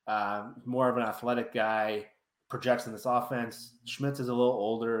 more of an athletic guy, projects in this offense. Schmitz is a little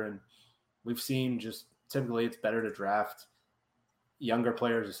older, and we've seen just typically it's better to draft younger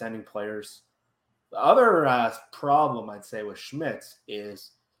players, ascending players. The other problem I'd say with Schmitz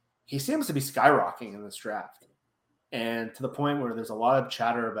is he seems to be skyrocketing in this draft. And to the point where there's a lot of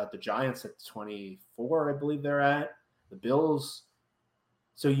chatter about the Giants at 24, I believe they're at, the Bills.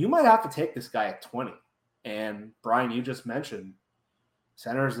 So you might have to take this guy at 20. And Brian, you just mentioned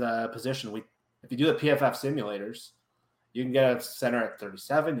center's a position. If you do the PFF simulators, you can get a center at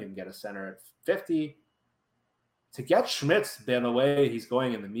 37. You can get a center at 50. To get Schmitz, by the way he's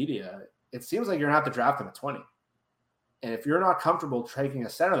going in the media, it seems like you're going to have to draft him at 20. And if you're not comfortable taking a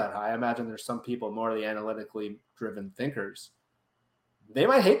center that high, I imagine there's some people, more of the analytically driven thinkers, they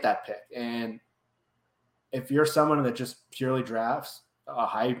might hate that pick. And if you're someone that just purely drafts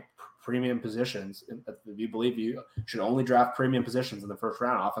high premium positions, if you believe you should only draft premium positions in the first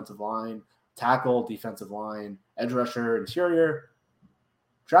round, offensive line, tackle, defensive line, edge rusher, interior,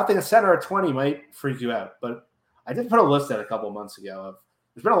 drafting a center at 20 might freak you out. But I did put a list out a couple of months ago of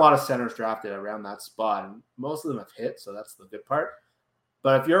there's been a lot of centers drafted around that spot, and most of them have hit, so that's the good part.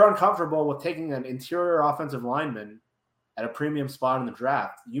 But if you're uncomfortable with taking an interior offensive lineman at a premium spot in the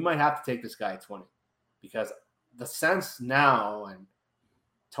draft, you might have to take this guy at 20, because the sense now, and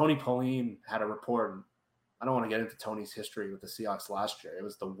Tony Pauline had a report, and I don't want to get into Tony's history with the Seahawks last year. It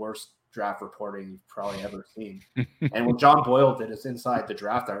was the worst draft reporting you've probably ever seen. And when John Boyle did his Inside the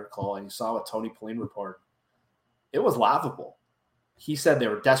Draft article, and you saw what Tony Pauline reported, it was laughable. He said they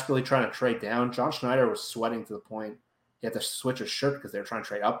were desperately trying to trade down. John Schneider was sweating to the point he had to switch his shirt because they were trying to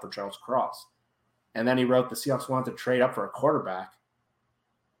trade up for Charles Cross. And then he wrote the Seahawks wanted to trade up for a quarterback.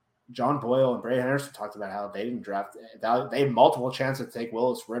 John Boyle and Brady Henderson talked about how they didn't draft. They had multiple chances to take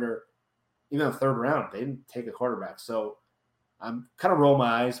Willis Ritter, even in the third round. They didn't take a quarterback. So I'm kind of roll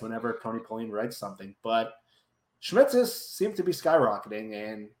my eyes whenever Tony Pauline writes something. But Schmitz seems to be skyrocketing,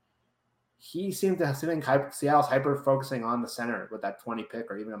 and he seemed to think Seattle's hyper-focusing on the center with that 20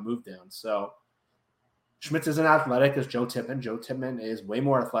 pick or even a move down. So Schmitz isn't athletic as Joe Tippmann. Joe Tippmann is way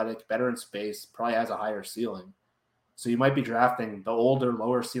more athletic, better in space, probably has a higher ceiling. So you might be drafting the older,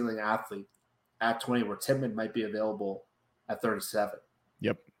 lower ceiling athlete at 20, where Tippmann might be available at 37.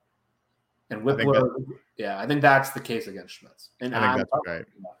 Yep. And Whippler, I think that's the case against Schmitz. And I think that's right.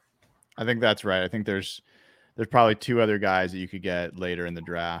 I think that's right. I think there's probably two other guys that you could get later in the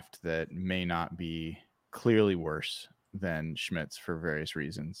draft that may not be clearly worse than Schmitz for various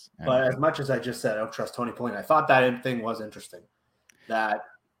reasons. But as much as I just said, I don't trust Tony Pauline. I thought that thing was interesting. That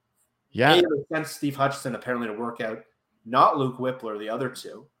it sent Steve Hutchinson apparently to work out, not Luke Whippler, the other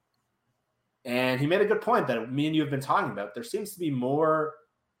two. And he made a good point that me and you have been talking about. There seems to be more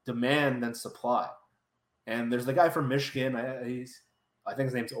demand than supply. And there's the guy from Michigan. I think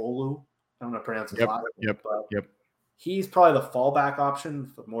his name's Olu. I don't know how to pronounce his last name. Yep. He's probably the fallback option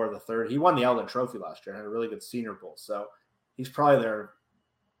for more of the third. He won the Eldon Trophy last year and had a really good Senior Bowl. So he's probably their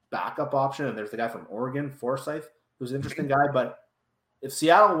backup option. And there's the guy from Oregon, Forsyth, who's an interesting guy. But if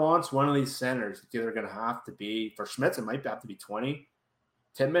Seattle wants one of these centers, it's either going to have to be, for Schmitz, it might have to be 20.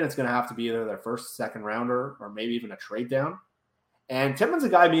 Tittman, it's going to have to be either their first, second rounder, or maybe even a trade down. And Tittman's a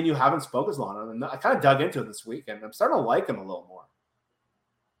guy me and you haven't spoken as long on. And I kind of dug into it this week, and I'm starting to like him a little more.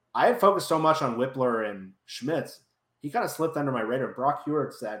 I had focused so much on Whippler and Schmitz. He kind of slipped under my radar. Brock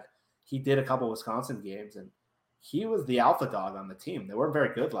Heward said he did a couple of Wisconsin games, and he was the alpha dog on the team. They weren't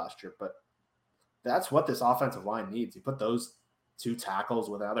very good last year, but that's what this offensive line needs. You put those two tackles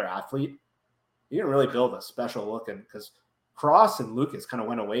with another athlete, you can really build a special looking, because Cross and Lucas kind of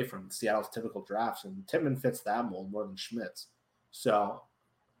went away from Seattle's typical drafts, and Tittman fits that mold more than Schmitz. So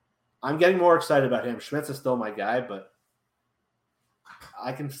I'm getting more excited about him. Schmitz is still my guy, but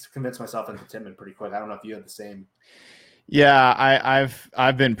I can convince myself into Tittman pretty quick. I don't know if you have the same. Yeah,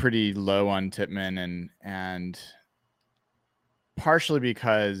 I've been pretty low on Tittman, and partially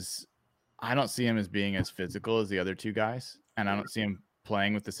because I don't see him as being as physical as the other two guys, and I don't see him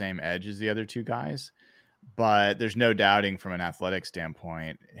playing with the same edge as the other two guys. But there's no doubting from an athletic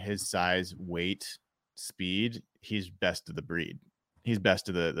standpoint, his size, weight, speed, he's best of the breed. He's best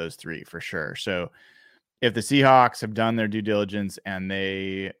of those three for sure. So if the Seahawks have done their due diligence and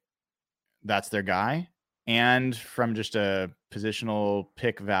that's their guy, and from just a positional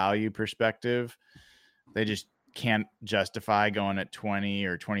pick value perspective, they just can't justify going at 20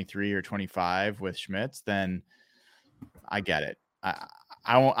 or 23 or 25 with Schmitz, then I get it.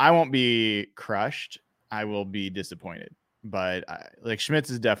 I won't be crushed. I will be disappointed, but like Schmitz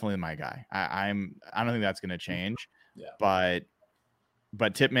is definitely my guy. I don't think that's going to change. Yeah. But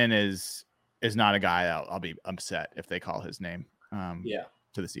Tittman is not a guy I'll be upset if they call his name. To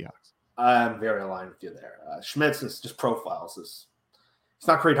the Seahawks. I'm very aligned with you there. Schmitz is just profiles. He's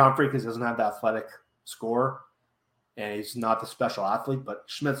not Creed Humphrey because he doesn't have the athletic score, and he's not the special athlete. But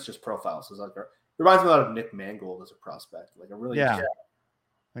Schmitz just profiles. It reminds me a lot of Nick Mangold as a prospect. Like a really I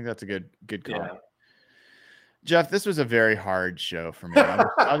think that's a good call. Yeah. Jeff, this was a very hard show for me.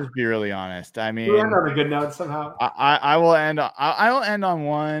 I'll just be really honest. I mean, we'll end on a good note somehow. I will end on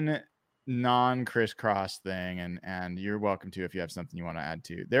one non-crisscross thing, and you're welcome to if you have something you want to add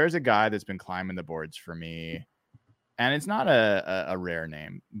to. There's a guy that's been climbing the boards for me, and it's not a rare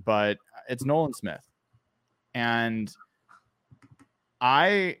name, but it's Nolan Smith. And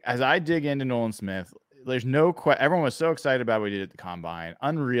as I dig into Nolan Smith, there's no question. Everyone was so excited about what he did at the combine.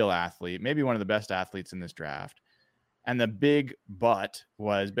 Unreal athlete, maybe one of the best athletes in this draft. And the big but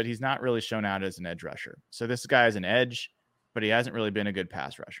he's not really shown out as an edge rusher. So this guy is an edge, but he hasn't really been a good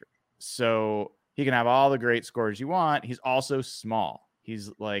pass rusher. So he can have all the great scores you want. He's also small.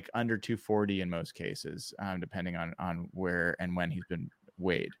 He's like under 240 in most cases, depending on where and when he's been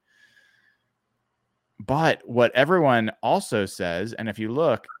weighed. But what everyone also says, and if you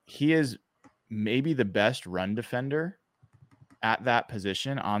look, he is maybe the best run defender at that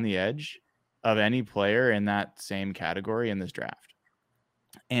position on the edge of any player in that same category in this draft.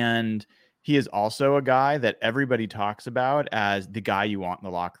 And he is also a guy that everybody talks about as the guy you want in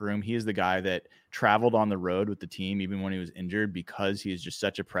the locker room. He is the guy that traveled on the road with the team, even when he was injured, because he is just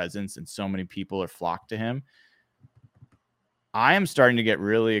such a presence and so many people are flocked to him. I am starting to get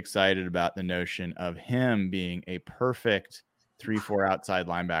really excited about the notion of him being a perfect 3-4 outside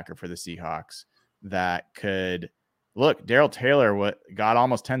linebacker for the Seahawks that could look. Darrell Taylor got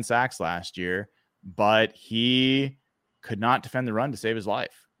almost 10 sacks last year, but he could not defend the run to save his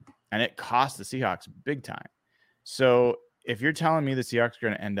life, and it cost the Seahawks big time. So if you're telling me the Seahawks are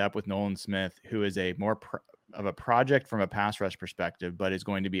going to end up with Nolan Smith, who is a more of a project from a pass rush perspective, but is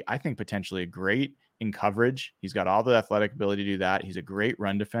going to be, I think, potentially a great in coverage. He's got all the athletic ability to do that. He's a great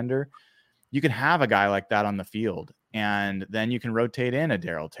run defender. You can have a guy like that on the field, and then you can rotate in a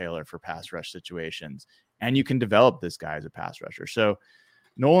Darrell Taylor for pass rush situations, and you can develop this guy as a pass rusher. So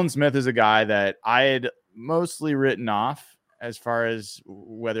Nolan Smith is a guy that I had mostly written off as far as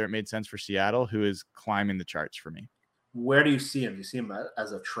whether it made sense for Seattle, who is climbing the charts for me. Where do you see him? Do you see him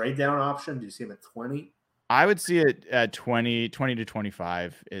as a trade down option? Do you see him at 20? I would see it at 20 to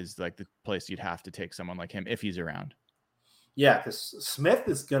 25 is like the place you'd have to take someone like him if he's around. Yeah, because Smith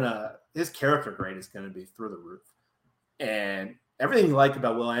is his character grade is gonna be through the roof, and everything you like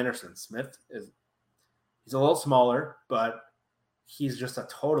about Will Anderson, Smith he's a little smaller, but he's just a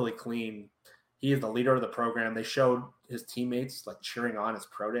totally clean. He is the leader of the program. They showed his teammates like cheering on his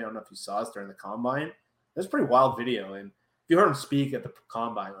pro day. I don't know if you saw us during the combine. It was a pretty wild video, and if you heard him speak at the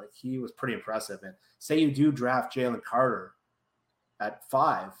combine, like he was pretty impressive. And say you do draft Jalen Carter at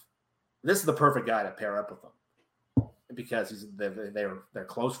 5, this is the perfect guy to pair up with him because they're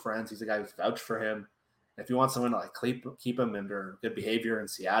close friends. He's a guy who's vouched for him. If you want someone to like keep him under good behavior in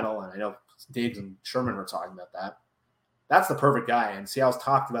Seattle, and I know Diggs and Sherman were talking about that, that's the perfect guy. And Seattle's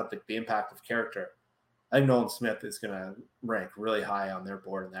talked about the impact of character. I think Nolan Smith is going to rank really high on their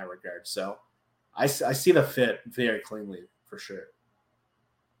board in that regard. So I see the fit very cleanly for sure.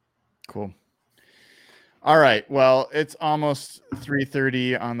 Cool. All right. Well, it's almost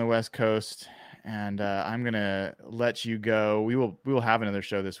 3:30 on the West Coast, and I'm going to let you go. We will have another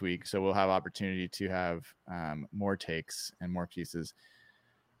show this week, so we'll have opportunity to have more takes and more pieces.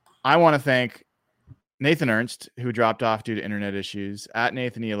 I want to thank Nathan Ernst, who dropped off due to internet issues, at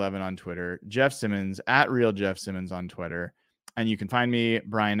NathanE11 on Twitter, Jeff Simmons, at Real Jeff Simmons on Twitter, and you can find me,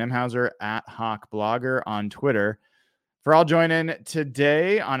 Brian Nemhauser, at Hawk Blogger on Twitter. For all join in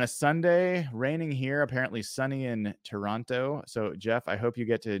today on a Sunday, raining here, apparently sunny in Toronto. So, Jeff, I hope you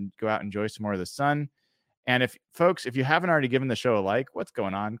get to go out and enjoy some more of the sun. And if you haven't already given the show a like, what's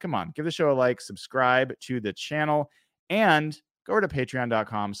going on? Come on, give the show a like, subscribe to the channel, and go over to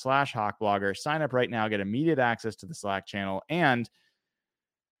patreon.com/hawkblogger. Sign up right now, get immediate access to the Slack channel. And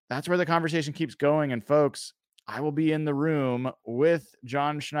that's where the conversation keeps going. And folks, I will be in the room with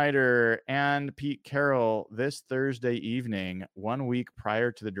John Schneider and Pete Carroll this Thursday evening, 1 week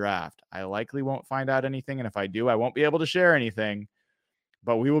prior to the draft. I likely won't find out anything. And if I do, I won't be able to share anything.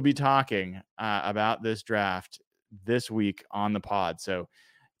 But we will be talking about this draft this week on the pod. So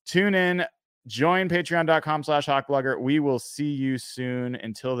tune in. Join patreon.com/hawkblogger. We will see you soon.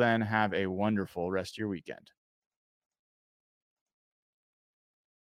 Until then, have a wonderful rest of your weekend.